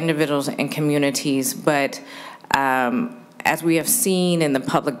for individuals and communities, but as we have seen in the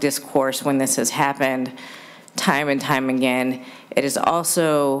public discourse when this has happened time and time again, it is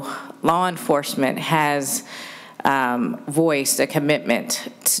also law enforcement has voiced a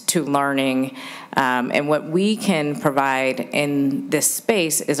commitment to learning, and what we can provide in this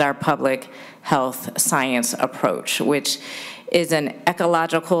space is our public health science approach, which is an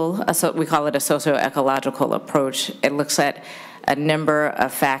ecological, we call it a socio-ecological approach. It looks at a number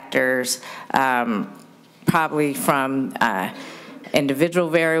of factors, probably from individual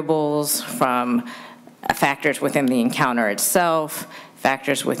variables, from factors within the encounter itself,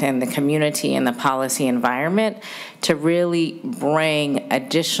 factors within the community and the policy environment, to really bring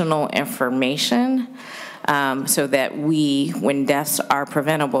additional information so that we, when deaths are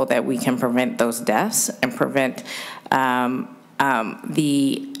preventable, that we can prevent those deaths and prevent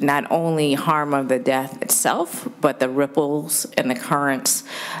the not only harm of the death itself, but the ripples and the currents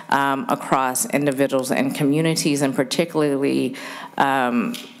across individuals and communities, and particularly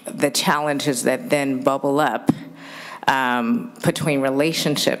the challenges that then bubble up between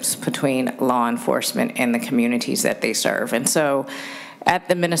relationships between law enforcement and the communities that they serve. And so at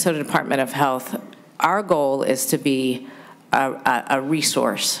the Minnesota Department of Health, our goal is to be a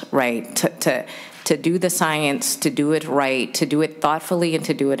resource, right, to do the science, to do it right, to do it thoughtfully, and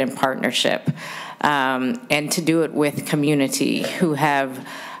to do it in partnership, and to do it with community who have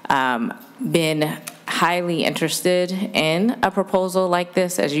been highly interested in a proposal like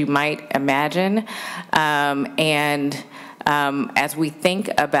this, as you might imagine. As we think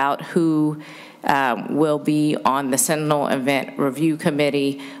about who will be on the Sentinel Event Review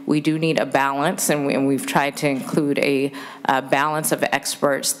Committee, we do need a balance, and we've tried to include a balance of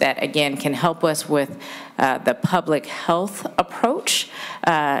experts that, again, can help us with the public health approach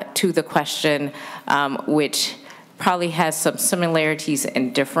to the question, which probably has some similarities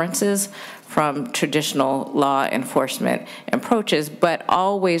and differences from traditional law enforcement approaches, but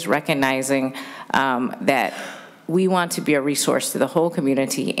always recognizing that we want to be a resource to the whole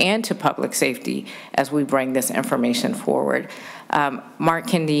community and to public safety as we bring this information forward. Mark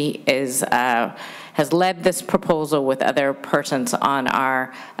Kindy has led this proposal with other persons on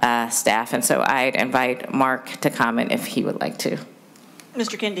our staff, and so I'd invite Mark to comment if he would like to.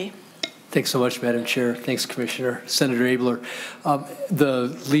 Mr. Kindy. Thanks so much, Madam Chair. Thanks, Commissioner. Senator Abler.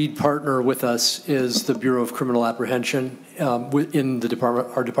 The lead partner with us is the Bureau of Criminal Apprehension in the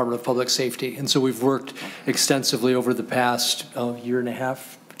our Department of Public Safety. And so we've worked extensively over the past year and a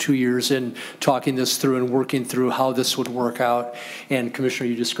half, 2 years in talking this through and working through how this would work out. And Commissioner,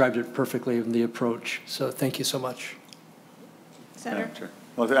 you described it perfectly in the approach. So thank you so much. Senator. Sure.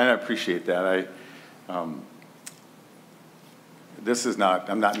 Well, I appreciate that. This is not,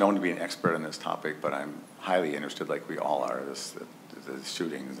 I'm not known to be an expert on this topic, but I'm highly interested, like we all are, the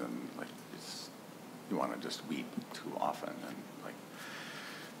shootings, and like you want to just weep too often. And like,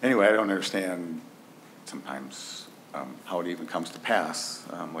 anyway, I don't understand sometimes how it even comes to pass.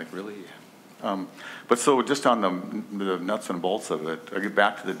 Like really, but so just on the nuts and bolts of it, I get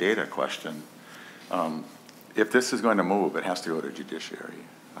back to the data question. If this is going to move, it has to go to judiciary.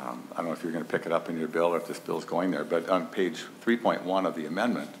 I don't know if you're going to pick it up in your bill or if this bill is going there, but on page 3.1 of the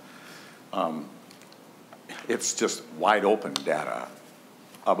amendment, it's just wide open data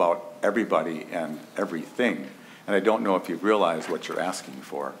about everybody and everything. And I don't know if you've realized what you're asking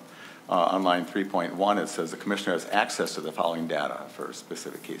for. On line 3.1, it says the commissioner has access to the following data for a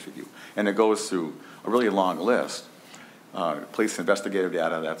specific case review. And it goes through a really long list. Police investigative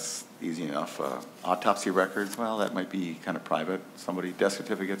data, that's easy enough. Autopsy records, well, that might be kind of private. Somebody, death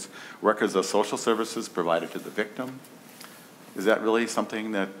certificates, records of social services provided to the victim. Is that really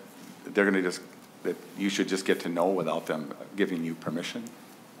something that they're going to just, that you should just get to know without them giving you permission?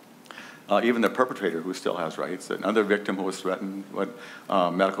 Even the perpetrator who still has rights, another victim who was threatened,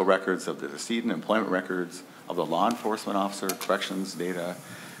 medical records of the decedent, employment records of the law enforcement officer, corrections data.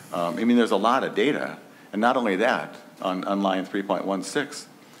 I mean, there's a lot of data. And not only that, on line 3.16,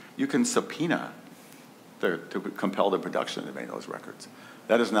 you can subpoena to compel the production of any of those records.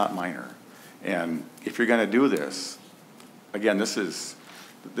 That is not minor. And if you're going to do this, again, this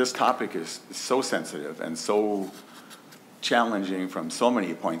topic is so sensitive and so challenging from so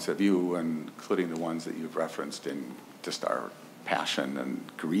many points of view, including the ones that you've referenced in just our passion and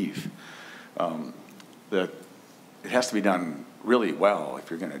grief, that it has to be done really well if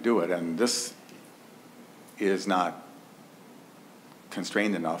you're going to do it. And this is not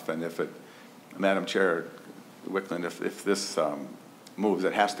constrained enough, and if it, Madam Chair Wiklund, if this moves,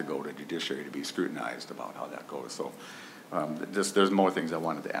 it has to go to judiciary to be scrutinized about how that goes. So there's more things I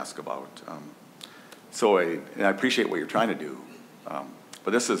wanted to ask about. And I appreciate what you're trying to do,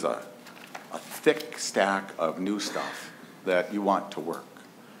 but this is a thick stack of new stuff that you want to work.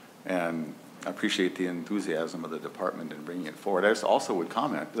 And appreciate the enthusiasm of the department in bringing it forward. I just also would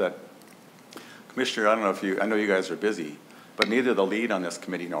comment that, Commissioner, I don't know if I know you guys are busy, but neither the lead on this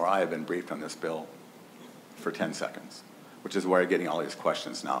committee nor I have been briefed on this bill for 10 seconds, which is why I'm getting all these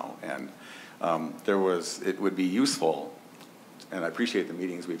questions now. And it would be useful, and I appreciate the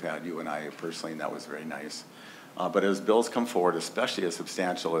meetings we've had, you and I personally, and that was very nice. But as bills come forward, especially as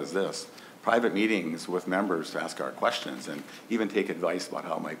substantial as this, private meetings with members to ask our questions and even take advice about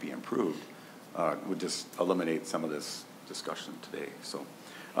how it might be improved would just eliminate some of this discussion today. So,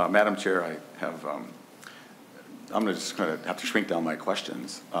 Madam Chair, I'm just going to have to shrink down my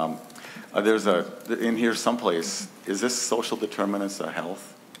questions. There's in here someplace, is this social determinants of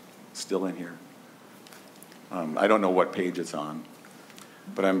health still in here? I don't know what page it's on,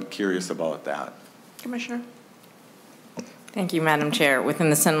 but I'm curious about that. Commissioner? Thank you, Madam Chair. Within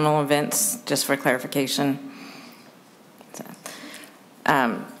the Sentinel events, just for clarification.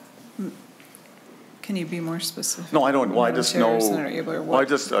 Can you be more specific? No, I don't. Well, I just know. Well, I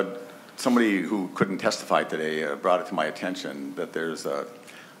just somebody who couldn't testify today brought it to my attention that there's the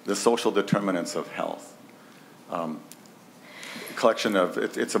social determinants of health. Collection of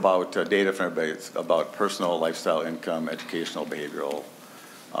it's about data from everybody. It's about personal, lifestyle, income, educational, behavioral.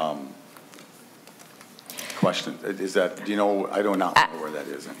 Question is that, do you know, I do not know where that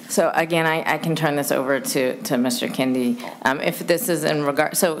is in here. So again, I can turn this over to Mr. Kindy. If this is in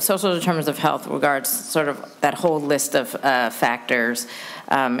regard, so social determinants of health regards sort of that whole list of factors.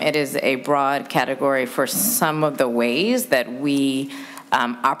 It is a broad category for some of the ways that we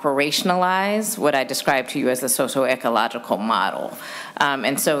operationalize what I described to you as the socio-ecological model.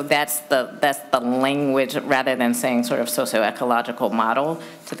 And so that's the language rather than saying sort of socio-ecological model,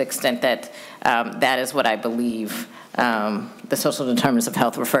 to the extent that that is what I believe the social determinants of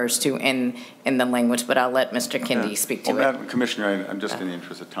health refers to in the language, but I'll let Mr. Kindy speak to it. Madam Commissioner, I'm just in the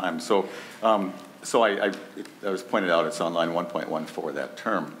interest of time. So, I was pointed out it's on line 1.14, that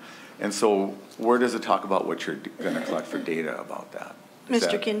term. And so where does it talk about what you're going to collect for data about that?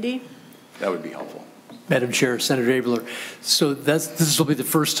 Mr. Kindy? That would be helpful. Madam Chair, Senator Abler. So this will be the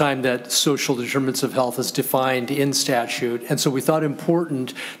first time that social determinants of health is defined in statute. And so we thought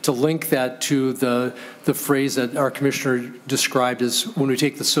important to link that to the phrase that our commissioner described as when we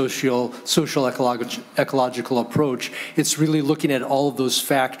take the social ecological approach, it's really looking at all of those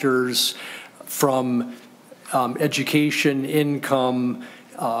factors from education, income,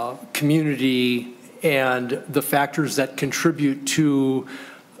 community, and the factors that contribute to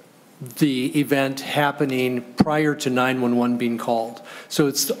the event happening prior to 911 being called. So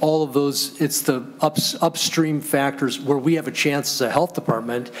it's all of those, it's the upstream factors where we have a chance as a health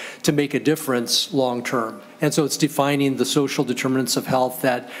department to make a difference long term. And so it's defining the social determinants of health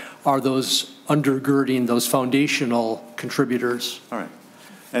that are those undergirding, those foundational contributors. All right.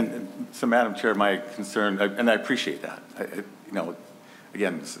 And so, Madam Chair, my concern, and I appreciate that. You know,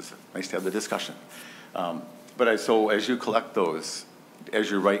 again, this is nice to have the discussion. So as you collect those, as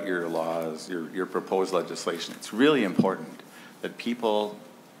you write your laws, your proposed legislation, it's really important that people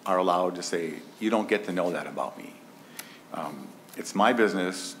are allowed to say, you don't get to know that about me. It's my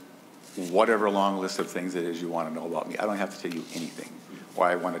business, whatever long list of things it is you want to know about me. I don't have to tell you anything, or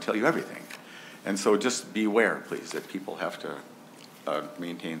I want to tell you everything. And so just beware, please, that people have to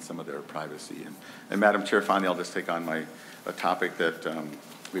maintain some of their privacy. And Madam Chair, finally, I'll just take on a topic that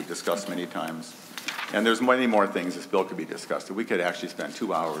we've discussed many times. And there's many more things this bill could be discussed. We could actually spend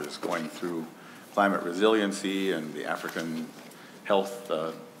 2 hours going through climate resiliency and the African health,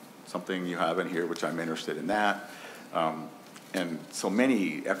 something you have in here, which I'm interested in that. And so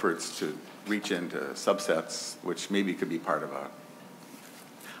many efforts to reach into subsets, which maybe could be part of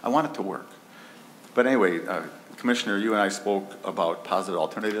I want it to work. But anyway, Commissioner, you and I spoke about positive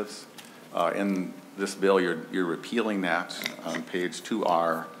alternatives. In this bill, you're repealing that on page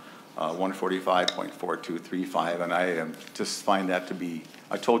 2R. 145.4235, and I just find that to be,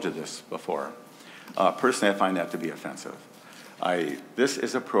 I told you this before, personally I find that to be offensive. This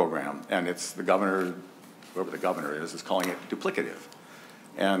is a program, and it's the governor, whoever the governor is calling it duplicative.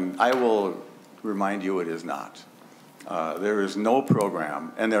 And I will remind you it is not. There is no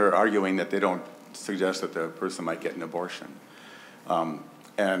program, and they're arguing that they don't suggest that the person might get an abortion.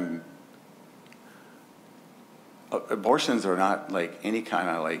 And abortions are not like any kind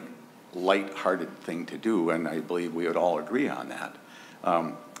of like light-hearted thing to do, and I believe we would all agree on that.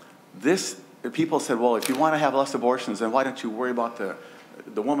 People said, well, if you want to have less abortions, then why don't you worry about the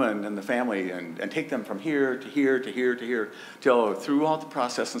woman and the family and take them from here to here to here to here throughout the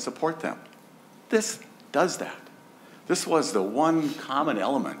process and support them. This does that. This was the one common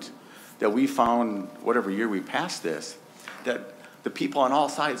element that we found, whatever year we passed this, that the people on all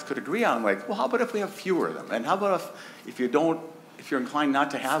sides could agree on, like, well, how about if we have fewer of them? And how about if you're inclined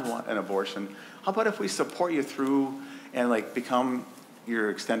not to have an abortion, how about if we support you through and like become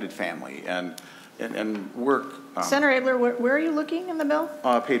your extended family and work? Senator Abler, where are you looking in the bill?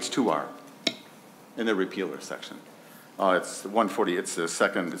 Page 2R, in the repealer section. It's 140, it's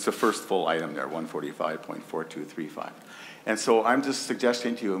the first full item there, 145.4235. And so I'm just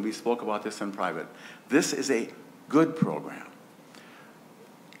suggesting to you, and we spoke about this in private, this is a good program.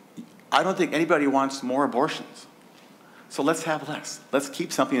 I don't think anybody wants more abortions. So let's have less. Let's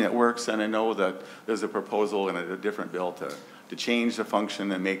keep something that works, and I know that there's a proposal in a different bill to change the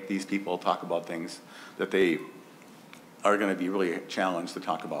function and make these people talk about things that they are going to be really challenged to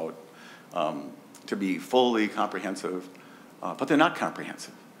talk about, to be fully comprehensive, but they're not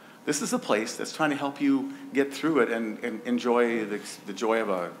comprehensive. This is a place that's trying to help you get through it and enjoy the joy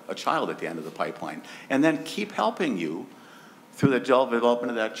of a child at the end of the pipeline, and then keep helping you through the development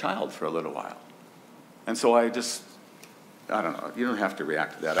of that child for a little while. And so I don't know, you don't have to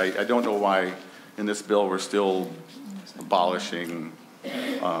react to that. I don't know why in this bill we're still abolishing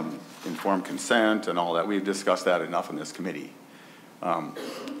informed consent and all that. We've discussed that enough in this committee.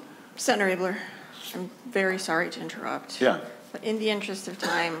 Senator Abler, I'm very sorry to interrupt. Yeah. But in the interest of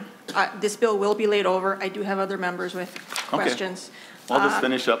time, this bill will be laid over. I do have other members with questions. Okay. I'll just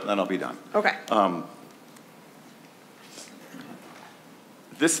finish up and then I'll be done. Okay.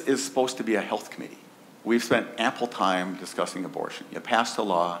 This is supposed to be a health committee. We've spent ample time discussing abortion. You passed a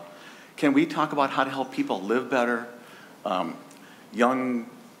law. Can we talk about how to help people live better? Young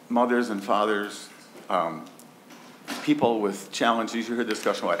mothers and fathers, people with challenges. You heard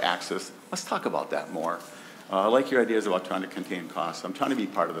discussion about access. Let's talk about that more. I like your ideas about trying to contain costs. I'm trying to be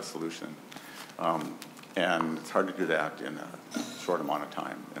part of the solution. And it's hard to do that in a short amount of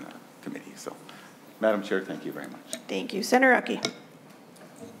time in a committee. So, Madam Chair, thank you very much. Thank you. Senator Uckey.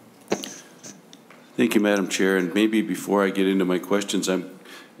 Thank you, Madam Chair. And maybe before I get into my questions, I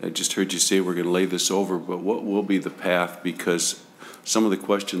just heard you say we're going to lay this over, but what will be the path? Because some of the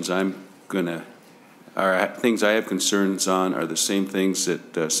questions things I have concerns on are the same things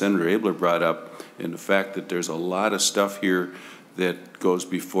that Senator Abler brought up, and the fact that there's a lot of stuff here that goes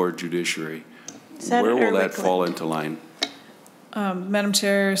before judiciary. Senator Where will that Wiklund. fall into line? Madam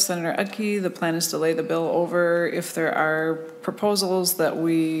Chair, Senator Udke, the plan is to lay the bill over. If there are proposals that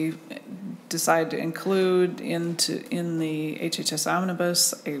we decide to include in the HHS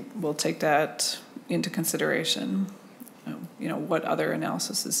omnibus, I will take that into consideration. What other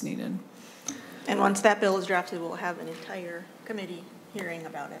analysis is needed. And once that bill is drafted, we'll have an entire committee hearing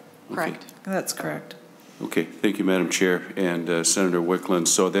about it. Correct? Okay. That's correct. Okay, thank you, Madam Chair, and Senator Wiklund.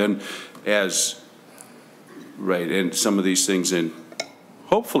 So then, and some of these things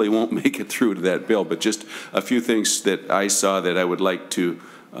hopefully won't make it through to that bill, but just a few things that I saw that I would like to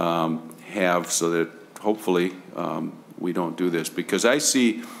have so that hopefully we don't do this. Because I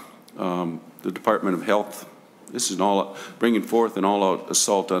see the Department of Health, this is bringing forth an all-out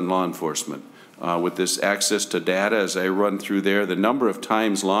assault on law enforcement. With this access to data, as I run through there, the number of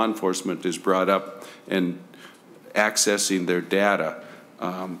times law enforcement is brought up and accessing their data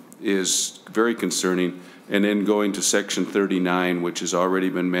is very concerning. And then going to Section 39, which has already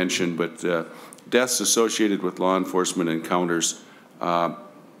been mentioned, but deaths associated with law enforcement encounters, I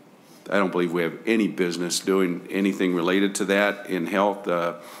don't believe we have any business doing anything related to that in health. We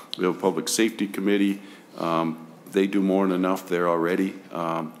have a public safety committee. They do more than enough there already.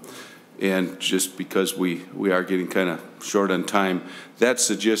 And just because we are getting kind of short on time, that's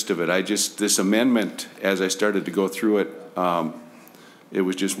the gist of it. This amendment, as I started to go through it, it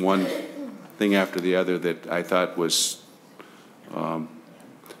was just one thing after the other that I thought was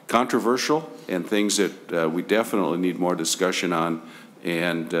controversial and things that we definitely need more discussion on.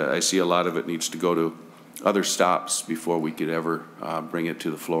 And I see a lot of it needs to go to other stops before we could ever bring it to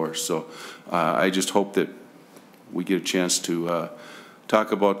the floor. So I just hope that we get a chance to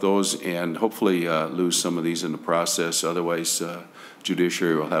talk about those and hopefully lose some of these in the process. Otherwise,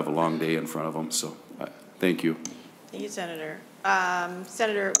 judiciary will have a long day in front of them. So thank you. Thank you, Senator.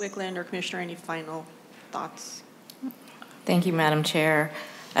 Senator Wiklund or Commissioner, any final thoughts? Thank you, Madam Chair.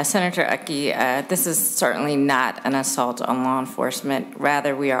 Senator Uckey, this is certainly not an assault on law enforcement.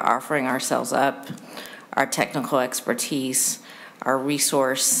 Rather, we are offering ourselves up, our technical expertise, our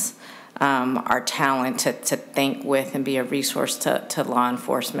resource, our talent to think with and be a resource to law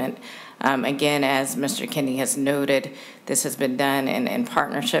enforcement. Again, as Mr. Kennedy has noted, this has been done in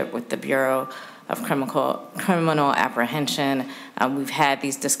partnership with the Bureau of Criminal Apprehension. We've had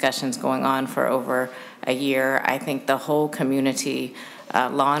these discussions going on for over a year. I think the whole community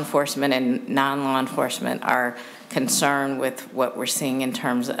law enforcement and non-law enforcement are concerned with what we're seeing in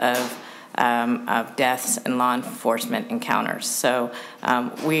terms of deaths and law enforcement encounters. So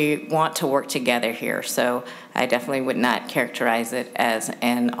we want to work together here. So I definitely would not characterize it as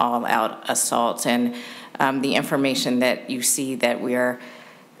an all-out assault. And the information that you see that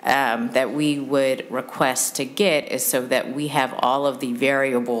that we would request to get is so that we have all of the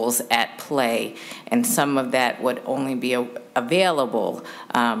variables at play, and some of that would only be available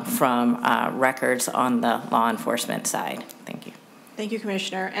from records on the law enforcement side. Thank you. Thank you,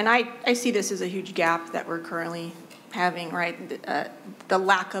 Commissioner. And I see this as a huge gap that we're currently having, right? The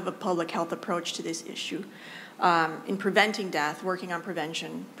lack of a public health approach to this issue in preventing death, working on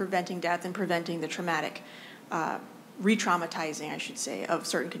preventing death and preventing the traumatic, re-traumatizing, I should say, of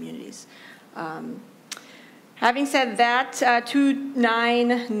certain communities. Having said that,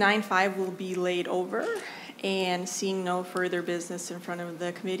 2995 will be laid over, and seeing no further business in front of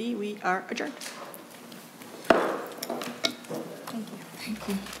the committee, we are adjourned. Thank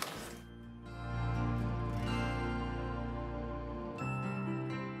you.